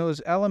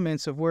those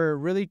elements of where it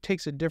really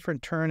takes a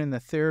different turn in the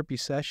therapy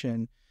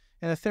session.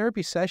 In a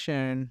therapy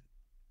session,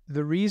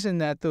 the reason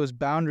that those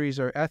boundaries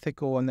are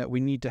ethical and that we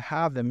need to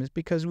have them is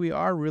because we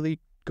are really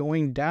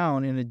going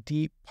down in a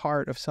deep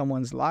part of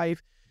someone's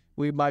life.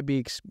 We might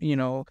be,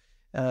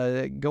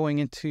 going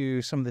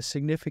into some of the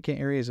significant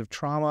areas of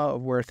trauma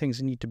of where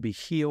things need to be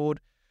healed.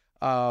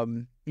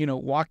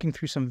 walking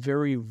through some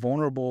very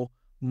vulnerable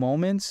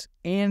moments,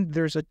 and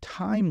there's a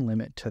time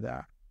limit to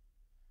that.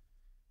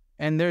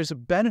 And there's a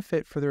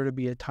benefit for there to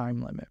be a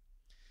time limit.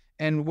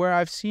 And where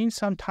I've seen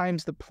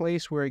sometimes the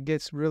place where it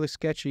gets really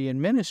sketchy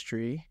in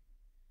ministry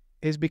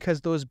is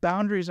because those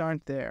boundaries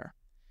aren't there.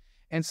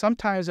 And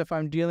sometimes if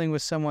I'm dealing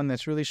with someone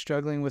that's really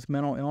struggling with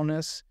mental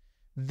illness,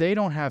 they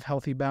don't have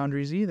healthy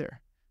boundaries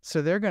either.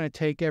 So they're going to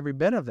take every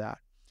bit of that.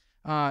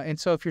 And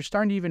so if you're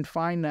starting to even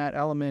find that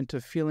element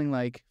of feeling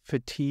like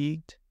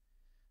fatigued,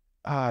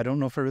 I don't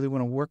know if I really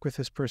want to work with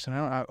this person,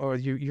 or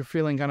you're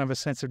feeling kind of a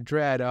sense of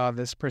dread,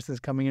 this person's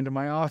coming into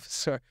my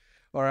office,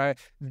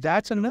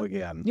 that's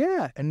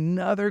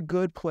another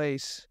good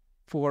place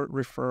for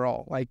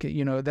referral. Like,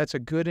 that's a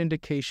good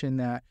indication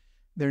that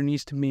there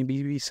needs to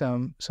maybe be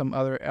some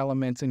other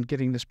elements in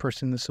getting this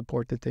person the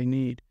support that they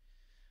need.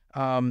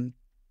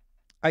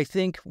 I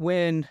think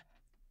when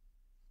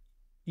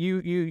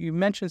you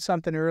mentioned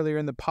something earlier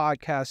in the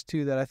podcast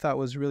too that I thought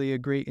was really a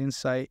great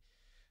insight.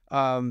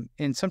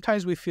 And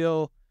sometimes we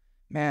feel,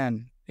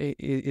 man,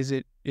 is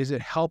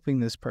it helping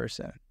this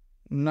person?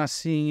 I'm not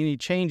seeing any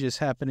changes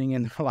happening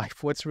in their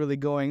life. What's really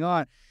going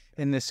on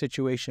in this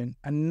situation?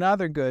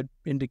 Another good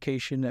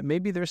indication that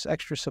maybe there's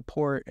extra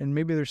support and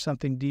maybe there's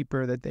something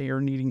deeper that they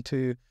are needing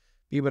to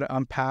be able to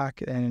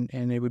unpack, and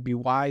it would be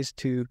wise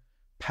to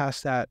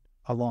pass that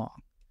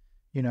along.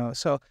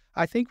 So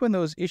I think when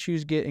those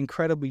issues get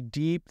incredibly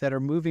deep that are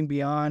moving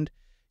beyond,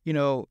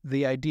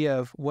 the idea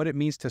of what it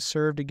means to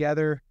serve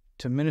together,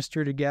 to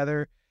minister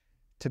together,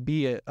 to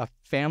be a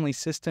family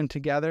system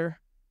together,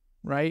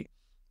 right?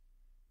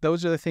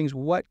 Those are the things,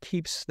 what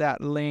keeps that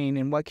lane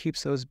and what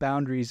keeps those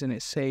boundaries and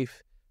it's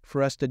safe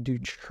for us to do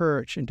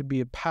church and to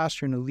be a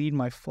pastor and to lead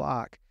my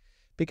flock.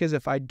 Because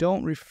if I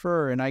don't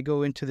refer and I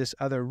go into this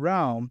other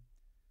realm,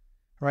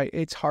 right,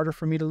 it's harder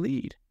for me to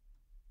lead,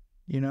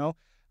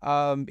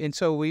 And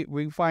so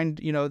we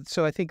find,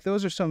 so I think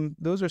those are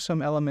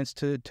some elements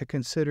to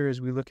consider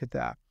as we look at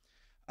that.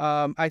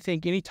 I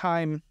think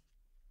anytime,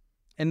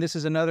 and this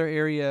is another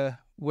area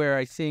where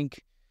I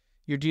think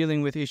you're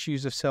dealing with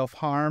issues of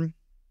self-harm,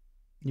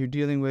 you're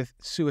dealing with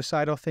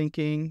suicidal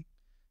thinking,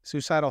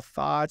 suicidal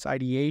thoughts,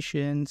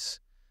 ideations,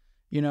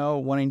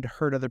 wanting to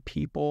hurt other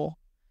people,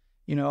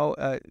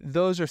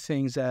 those are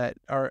things that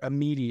are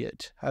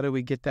immediate. How do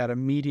we get that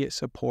immediate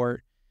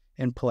support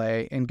in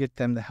play and get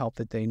them the help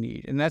that they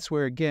need? And that's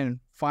where,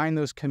 again, find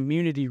those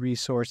community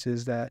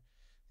resources that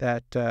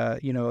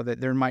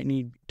there might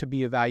need to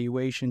be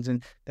evaluations.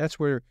 And that's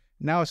where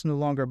now it's no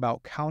longer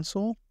about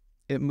counsel.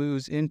 It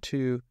moves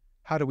into,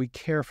 how do we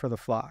care for the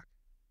flock?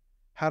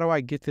 How do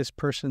I get this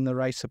person the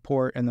right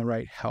support and the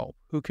right help?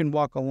 Who can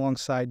walk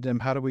alongside them?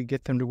 How do we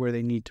get them to where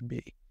they need to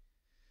be?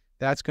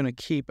 That's going to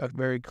keep a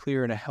very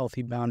clear and a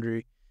healthy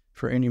boundary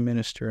for any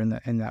minister in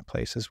that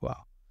place as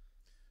well.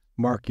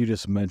 Mark, you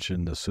just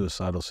mentioned the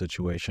suicidal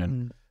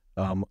situation.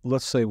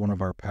 Let's say one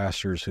of our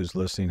pastors who's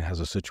listening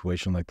has a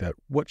situation like that.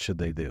 What should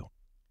they do?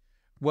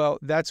 Well,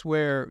 that's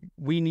where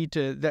we need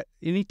to, that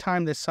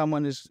anytime that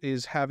someone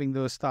is having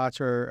those thoughts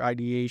or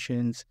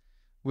ideations,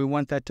 we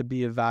want that to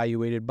be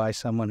evaluated by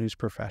someone who's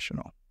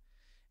professional.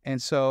 And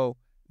so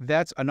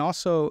and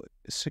also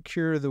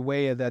secure the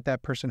way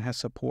that person has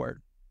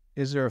support.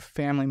 Is there a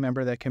family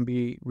member that can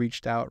be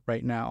reached out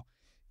right now?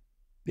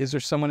 Is there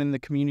someone in the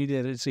community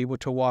that is able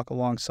to walk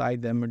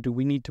alongside them, or do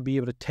we need to be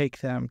able to take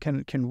them?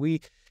 Can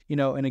we,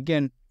 and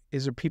again,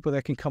 is there people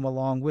that can come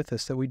along with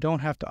us that we don't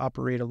have to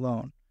operate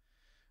alone?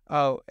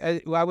 I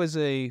was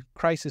a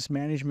crisis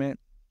management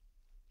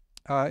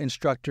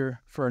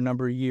instructor for a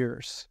number of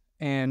years.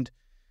 And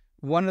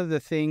one of the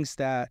things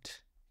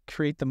that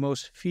create the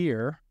most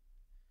fear,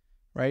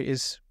 right,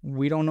 is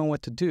we don't know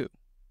what to do.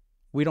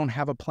 We don't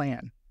have a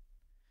plan.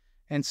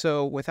 And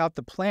so without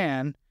the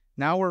plan,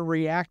 now we're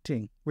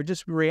reacting. We're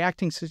just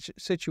reacting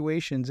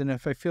situations. And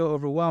if I feel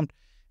overwhelmed,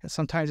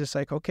 sometimes it's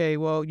like, okay,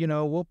 well,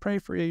 we'll pray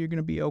for you. You're going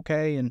to be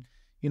okay. And,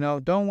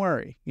 don't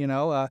worry.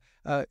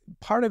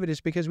 Part of it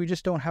is because we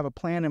just don't have a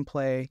plan in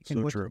play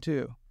in what to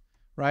do,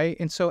 right?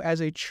 And so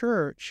as a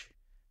church,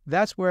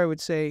 that's where I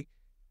would say,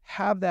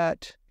 have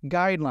that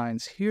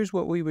guidelines. Here's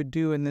what we would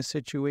do in this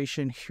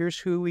situation. Here's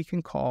who we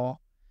can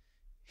call.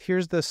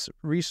 Here's the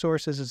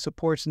resources and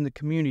supports in the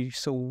community.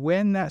 So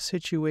when that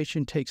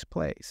situation takes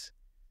place,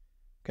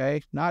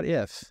 okay, not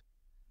if.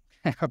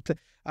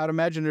 I'd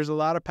imagine there's a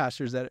lot of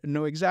pastors that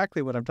know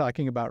exactly what I'm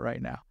talking about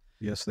right now.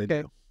 Yes, they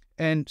do.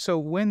 And so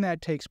when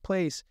that takes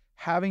place,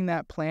 having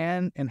that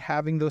plan and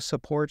having those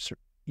supports,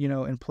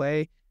 in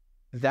play,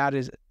 that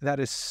is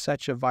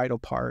such a vital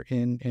part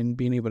in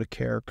being able to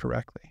care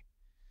correctly.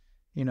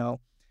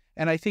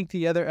 And I think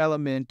the other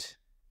element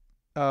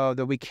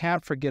that we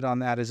can't forget on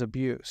that is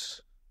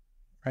abuse,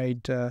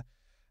 right?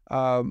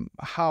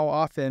 How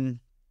often,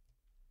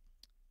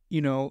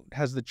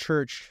 has the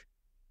church,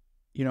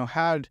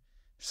 had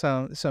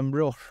some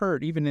real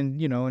hurt, even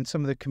in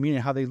some of the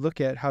community, how they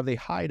look at how they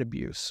hide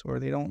abuse, or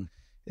they don't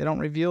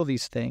reveal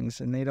these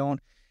things, and they don't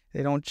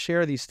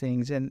share these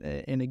things. And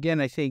again,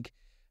 I think,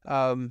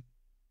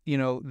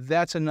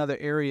 that's another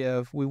area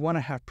of, we want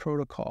to have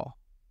protocol,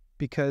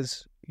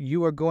 because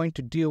you are going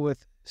to deal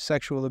with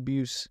sexual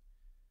abuse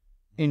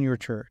in your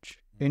church,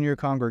 in your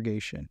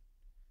congregation.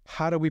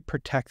 How do we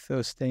protect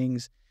those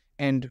things?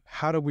 And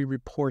how do we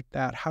report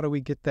that? How do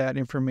we get that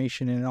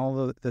information and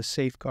all the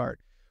safeguard?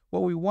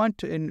 What we want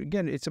to, and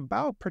again, it's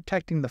about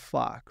protecting the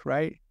flock,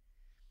 right?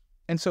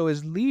 And so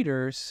as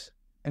leaders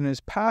and as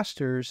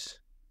pastors,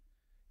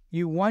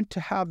 you want to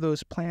have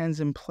those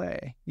plans in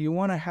play. You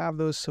want to have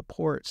those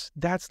supports.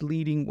 That's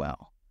leading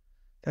well.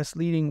 That's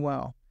leading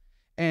well.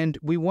 And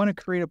we want to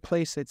create a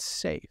place that's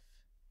safe.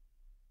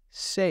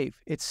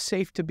 Safe. It's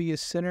safe to be a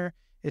sinner.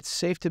 It's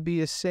safe to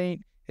be a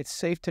saint. It's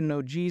safe to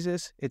know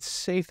Jesus. It's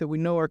safe that we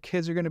know our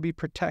kids are going to be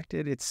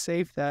protected. It's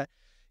safe that,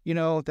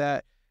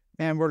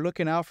 man, we're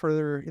looking out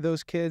for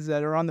those kids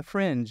that are on the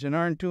fringe and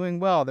aren't doing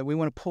well, that we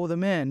want to pull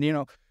them in.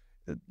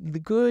 The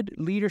good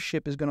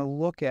leadership is going to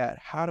look at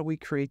how do we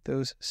create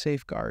those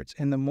safeguards.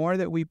 And the more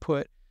that we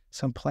put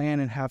some plan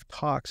and have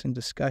talks and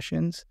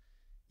discussions,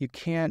 you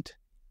can't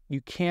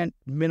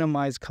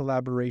minimize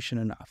collaboration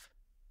enough.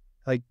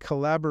 Like,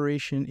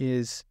 collaboration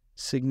is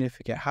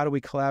significant. How do we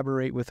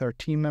collaborate with our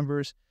team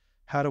members?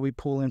 How do we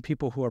pull in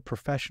people who are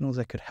professionals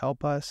that could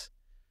help us?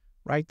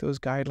 Write those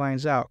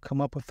guidelines out,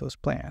 come up with those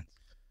plans.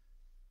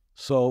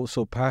 So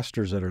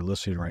pastors that are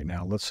listening right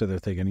now, let's say they're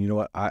thinking, you know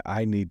what,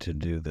 I need to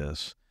do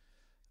this.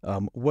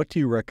 What do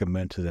you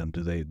recommend to them?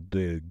 Do they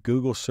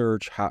Google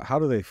search? How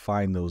do they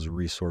find those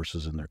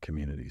resources in their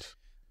communities?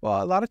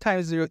 Well, a lot of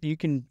times you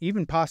can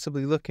even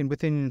possibly look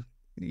within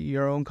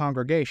your own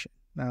congregation.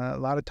 A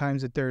lot of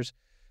times that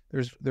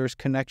there's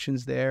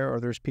connections there, or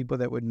there's people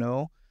that would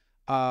know.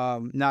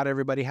 Not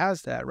everybody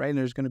has that, right? And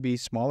there's going to be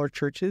smaller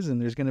churches,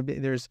 and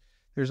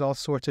there's all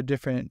sorts of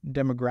different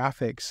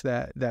demographics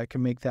that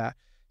can make that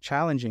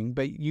challenging.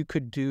 But you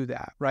could do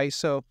that, right?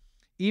 So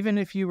even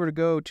if you were to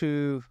go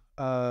to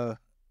a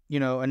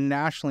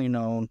nationally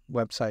known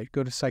website,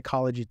 go to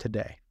Psychology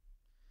Today,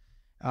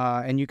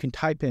 and you can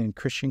type in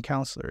Christian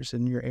counselors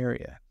in your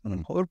area.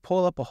 Or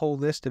pull up a whole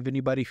list of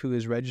anybody who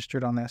is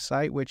registered on that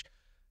site, which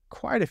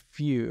quite a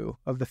few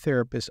of the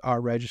therapists are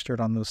registered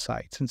on those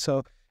sites. And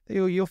so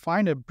you'll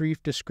find a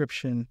brief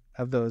description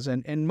of those.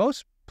 And in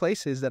most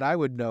places that I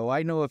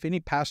know if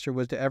any pastor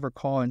was to ever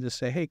call and just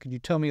say, hey, could you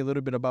tell me a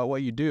little bit about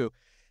what you do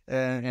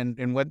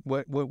and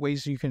what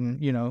ways you can,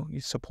 you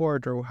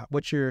support, or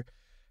what's your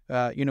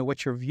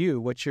view,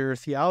 what's your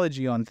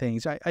theology on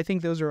things. I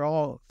think those are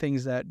all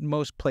things that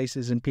most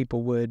places and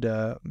people would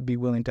be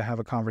willing to have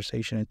a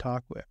conversation and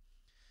talk with.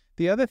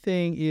 The other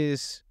thing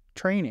is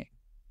training,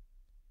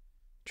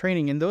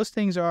 and those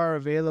things are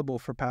available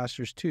for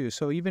pastors too.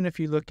 So even if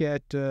you look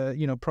at,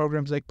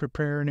 programs like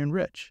Prepare and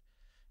Enrich,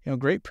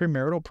 great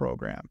premarital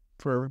program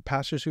for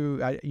pastors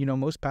who,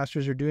 most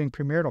pastors are doing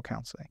premarital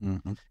counseling.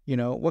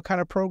 Mm-hmm. What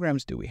kind of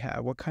programs do we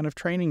have? What kind of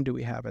training do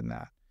we have in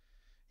that?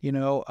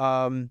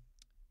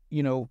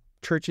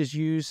 Churches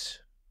use,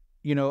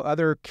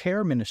 other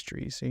care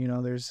ministries.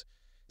 There's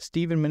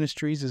Stephen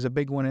Ministries is a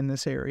big one in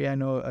this area. I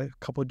know a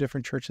couple of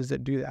different churches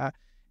that do that.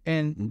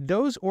 And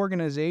those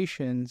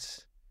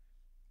organizations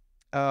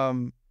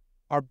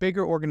are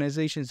bigger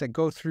organizations that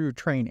go through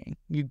training.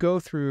 You go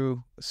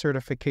through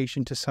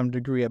certification to some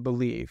degree, I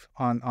believe,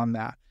 on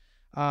that.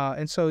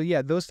 And so,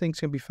 yeah, those things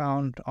can be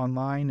found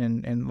online,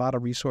 and a lot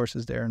of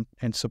resources there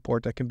and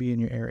support that can be in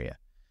your area.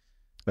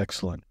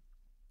 Excellent.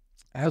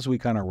 As we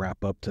kind of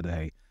wrap up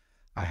today,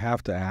 I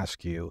have to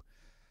ask you,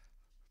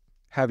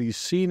 have you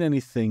seen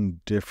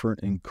anything different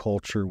in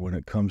culture when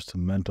it comes to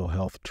mental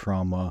health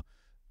trauma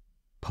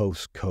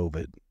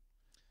post-COVID?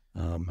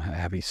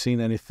 Have you seen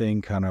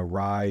anything kind of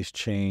rise,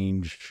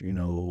 change,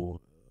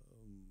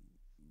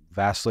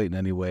 vacillate in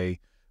any way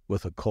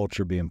with a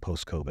culture being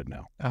post-COVID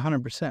now?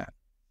 100%.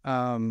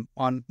 On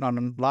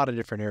a lot of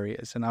different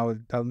areas.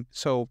 And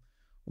so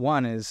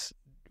one is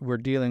we're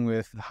dealing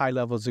with high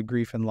levels of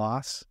grief and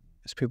loss.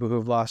 It's people who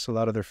have lost a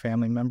lot of their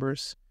family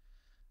members.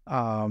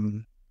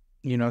 So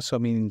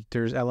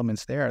there's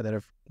elements there that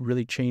have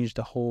really changed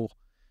the whole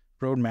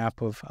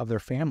roadmap of their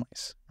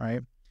families,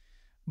 right?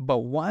 But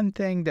one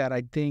thing that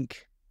I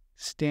think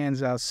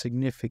stands out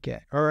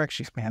significant, or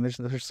actually, man,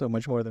 there's so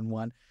much more than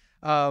one.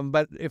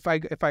 But if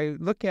I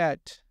look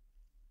at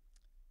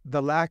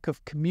the lack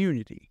of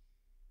community,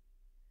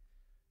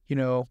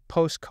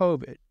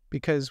 post-COVID,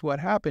 because what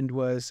happened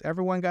was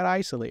everyone got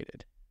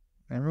isolated.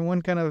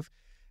 Everyone kind of,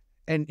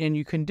 and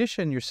you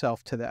condition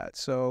yourself to that.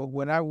 So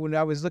when I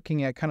was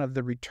looking at kind of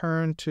the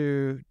return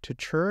to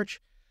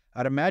church,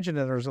 I'd imagine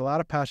that there's a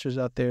lot of pastors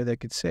out there that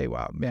could say,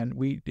 wow, man,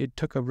 it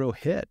took a real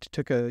hit.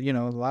 A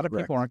lot of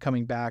people aren't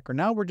coming back, or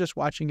now we're just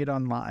watching it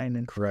online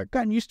and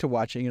gotten used to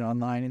watching it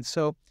online. And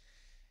so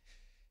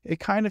it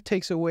kind of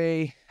takes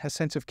away a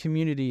sense of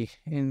community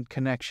and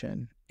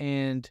connection.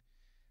 And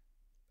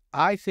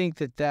I think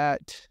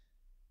that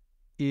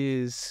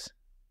is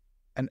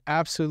an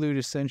absolute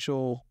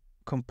essential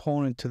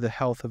component to the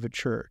health of a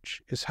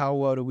church, is how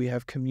well do we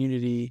have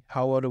community,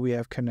 how well do we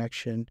have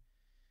connection,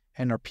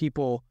 and are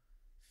people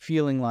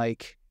feeling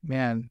like,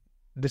 man,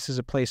 this is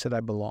a place that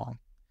I belong.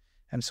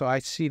 And so I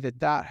see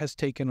that has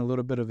taken a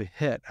little bit of a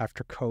hit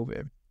after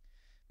COVID.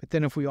 But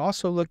then if we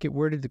also look at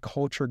where did the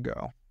culture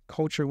go?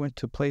 Culture went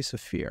to a place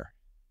of fear,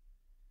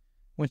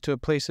 went to a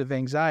place of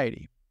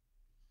anxiety,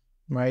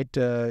 right?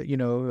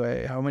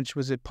 How much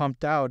was it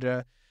pumped out?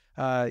 You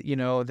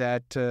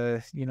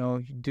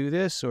do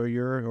this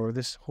or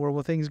this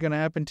horrible thing is going to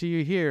happen to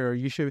you here, or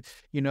you should,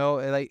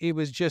 like it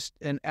was just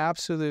an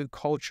absolute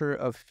culture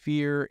of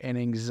fear and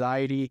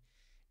anxiety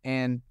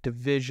and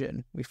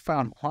division. We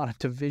found a lot of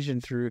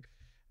division through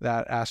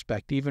that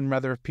aspect, even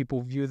whether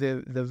people view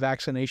the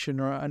vaccination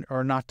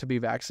or not to be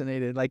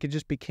vaccinated. Like it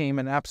just became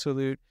an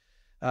absolute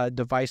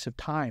divisive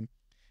time.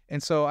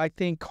 And so I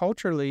think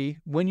culturally,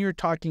 when you're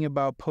talking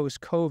about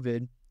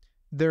post-COVID,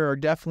 there are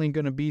definitely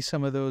going to be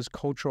some of those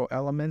cultural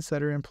elements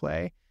that are in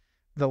play.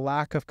 The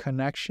lack of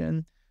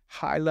connection,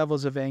 high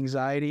levels of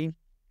anxiety,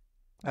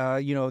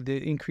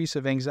 the increase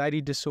of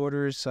anxiety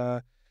disorders,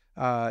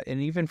 and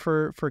even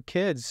for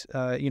kids,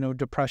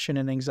 depression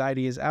and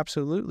anxiety is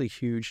absolutely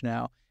huge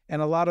now.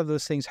 And a lot of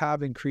those things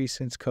have increased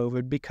since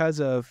COVID because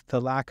of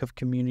the lack of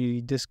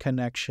community,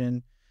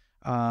 disconnection.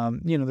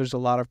 There's a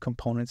lot of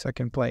components that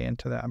can play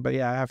into that. But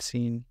yeah, I have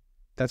seen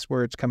that's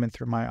where it's coming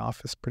through my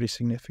office pretty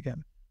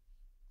significant.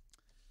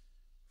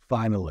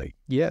 Finally,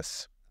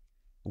 yes,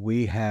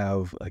 we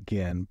have,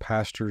 again,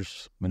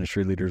 pastors,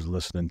 ministry leaders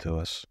listening to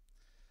us.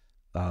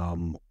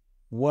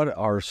 What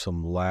are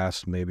some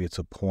last, maybe it's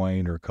a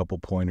point or a couple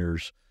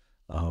pointers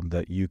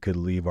that you could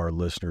leave our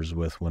listeners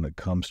with when it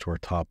comes to our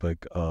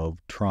topic of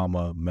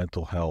trauma,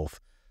 mental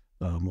health?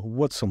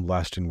 What's some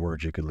lasting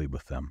words you could leave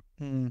with them?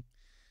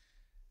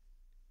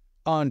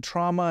 On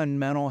trauma and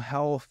mental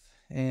health,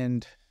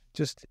 and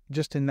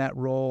just in that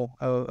role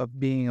of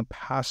being a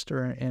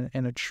pastor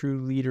and a true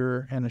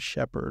leader and a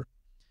shepherd,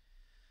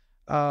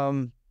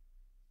 I'm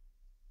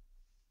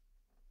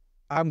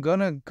going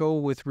to go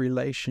with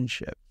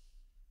relationship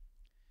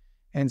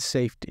and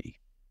safety.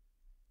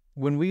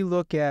 When we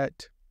look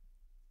at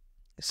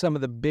some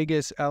of the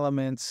biggest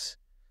elements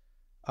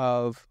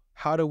of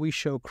how do we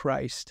show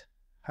Christ,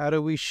 how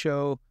do we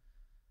show,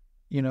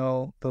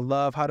 the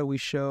love, how do we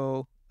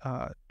show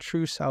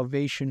true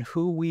salvation,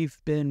 who we've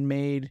been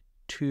made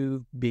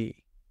to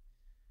be,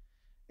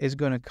 is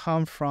going to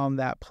come from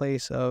that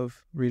place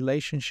of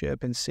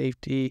relationship and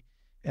safety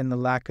and the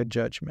lack of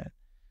judgment.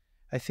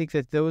 I think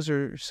that those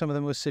are some of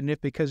the most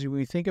significant, because when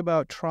we think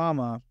about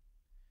trauma,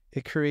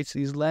 it creates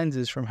these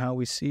lenses from how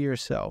we see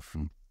ourselves,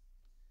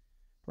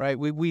 right?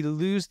 We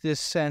lose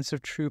this sense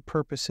of true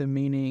purpose and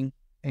meaning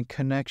and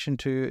connection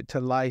to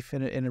life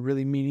in a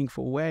really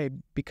meaningful way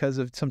because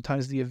of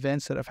sometimes the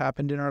events that have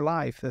happened in our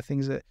life, the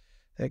things that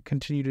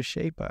continue to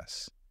shape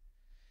us.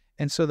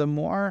 And so the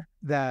more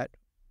that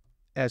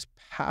as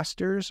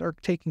pastors are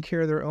taking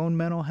care of their own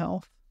mental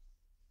health,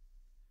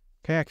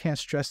 okay, I can't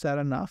stress that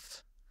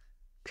enough,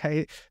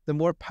 okay, the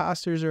more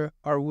pastors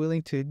are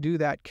willing to do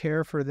that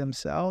care for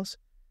themselves,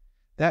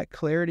 that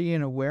clarity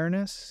and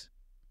awareness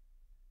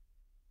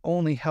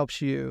only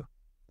helps you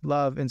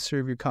love and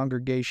serve your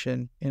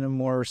congregation in a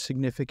more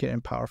significant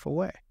and powerful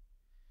way,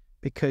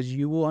 because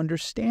you will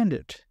understand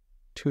it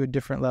to a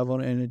different level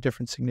and a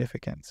different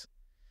significance.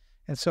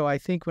 And so I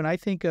think when I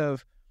think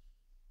of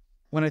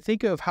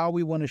how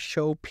we want to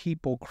show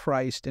people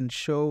Christ and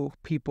show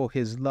people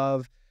his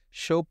love,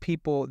 show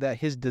people that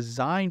his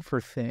design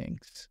for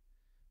things,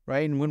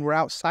 right? And when we're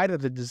outside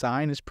of the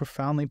design, it's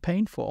profoundly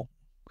painful,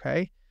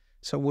 okay?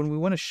 So when we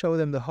want to show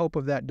them the hope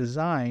of that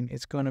design,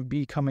 it's going to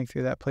be coming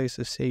through that place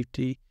of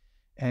safety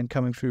and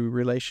coming through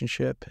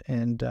relationship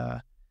and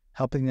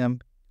helping them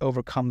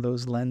overcome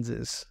those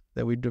lenses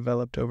that we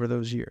developed over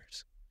those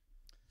years.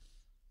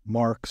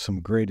 Mark,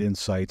 some great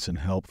insights and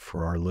help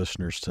for our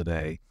listeners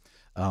today.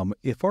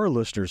 If our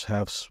listeners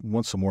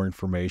want some more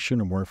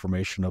information or more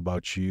information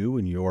about you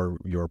and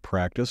your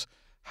practice,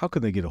 how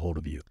can they get a hold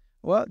of you?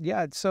 Well,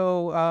 yeah.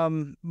 So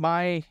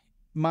my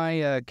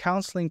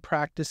counseling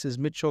practice is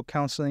Mitchell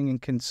Counseling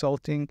and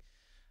Consulting,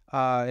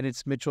 and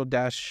it's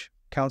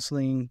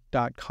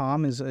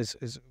mitchell-counseling.com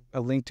is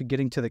a link to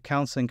getting to the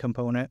counseling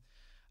component.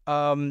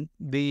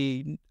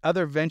 The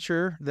other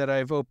venture that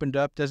I've opened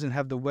up doesn't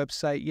have the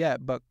website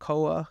yet, but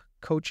COA,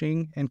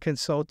 Coaching and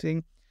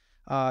Consulting,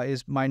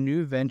 is my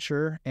new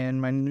venture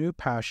and my new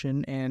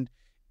passion. And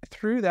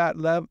through that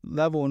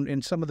level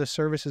and some of the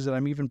services that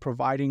I'm even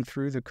providing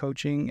through the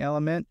coaching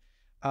element,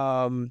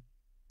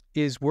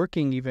 is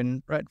working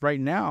even right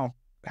now,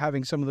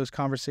 having some of those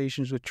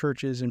conversations with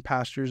churches and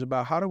pastors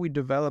about how do we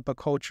develop a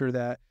culture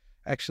that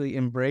actually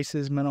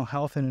embraces mental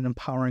health in an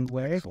empowering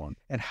way. Excellent.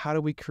 And how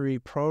do we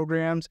create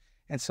programs?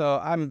 And so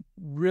I'm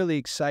really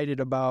excited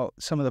about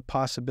some of the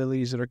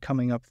possibilities that are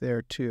coming up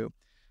there too.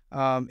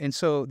 And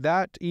so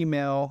that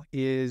email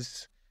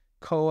is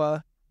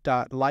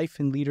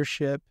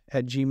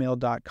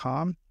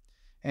coa.lifeandleadership@gmail.com.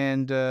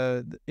 And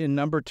the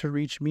number to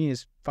reach me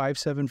is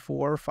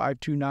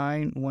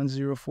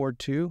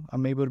 574-529-1042.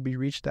 I'm able to be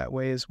reached that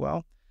way as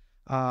well.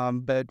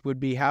 But would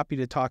be happy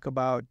to talk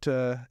about,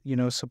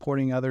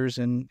 supporting others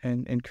and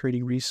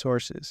creating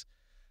resources.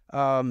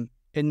 In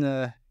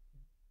the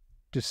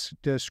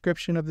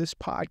description of this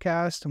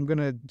podcast, I'm going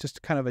to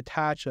just kind of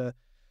attach a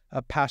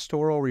a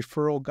pastoral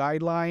referral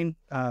guideline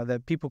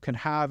that people can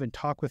have and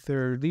talk with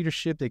their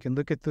leadership. They can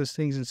look at those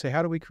things and say,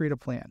 how do we create a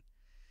plan?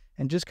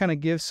 And just kind of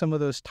give some of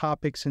those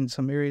topics and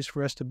some areas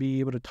for us to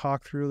be able to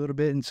talk through a little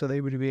bit. And so they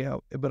would be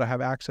able to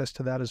have access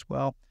to that as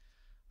well.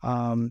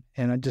 And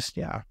I just,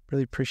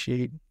 really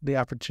appreciate the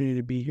opportunity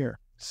to be here.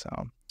 So.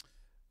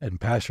 And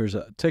pastors,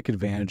 take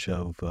advantage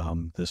of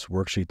this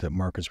worksheet that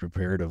Mark has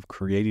prepared of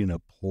creating a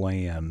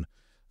plan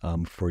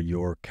for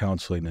your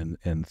counseling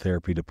and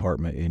therapy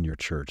department in your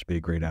church. Be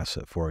a great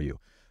asset for you.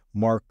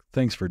 Mark,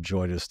 thanks for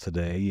joining us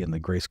today in the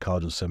Grace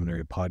College and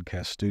Seminary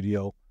podcast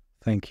studio.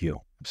 Thank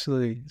you.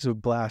 Absolutely. It's a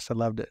blast. I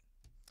loved it.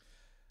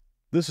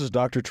 This is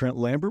Dr. Trent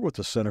Lambert with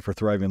the Center for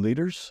Thriving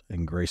Leaders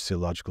and Grace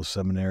Theological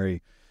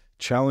Seminary,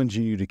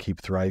 challenging you to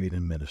keep thriving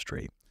in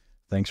ministry.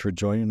 Thanks for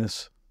joining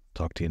us.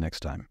 Talk to you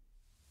next time.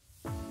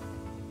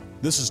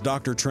 This is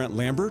Dr. Trent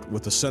Lambert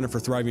with the Center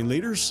for Thriving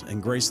Leaders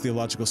and Grace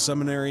Theological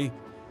Seminary,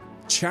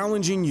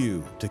 challenging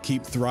you to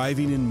keep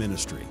thriving in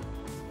ministry.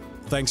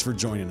 Thanks for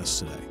joining us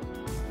today.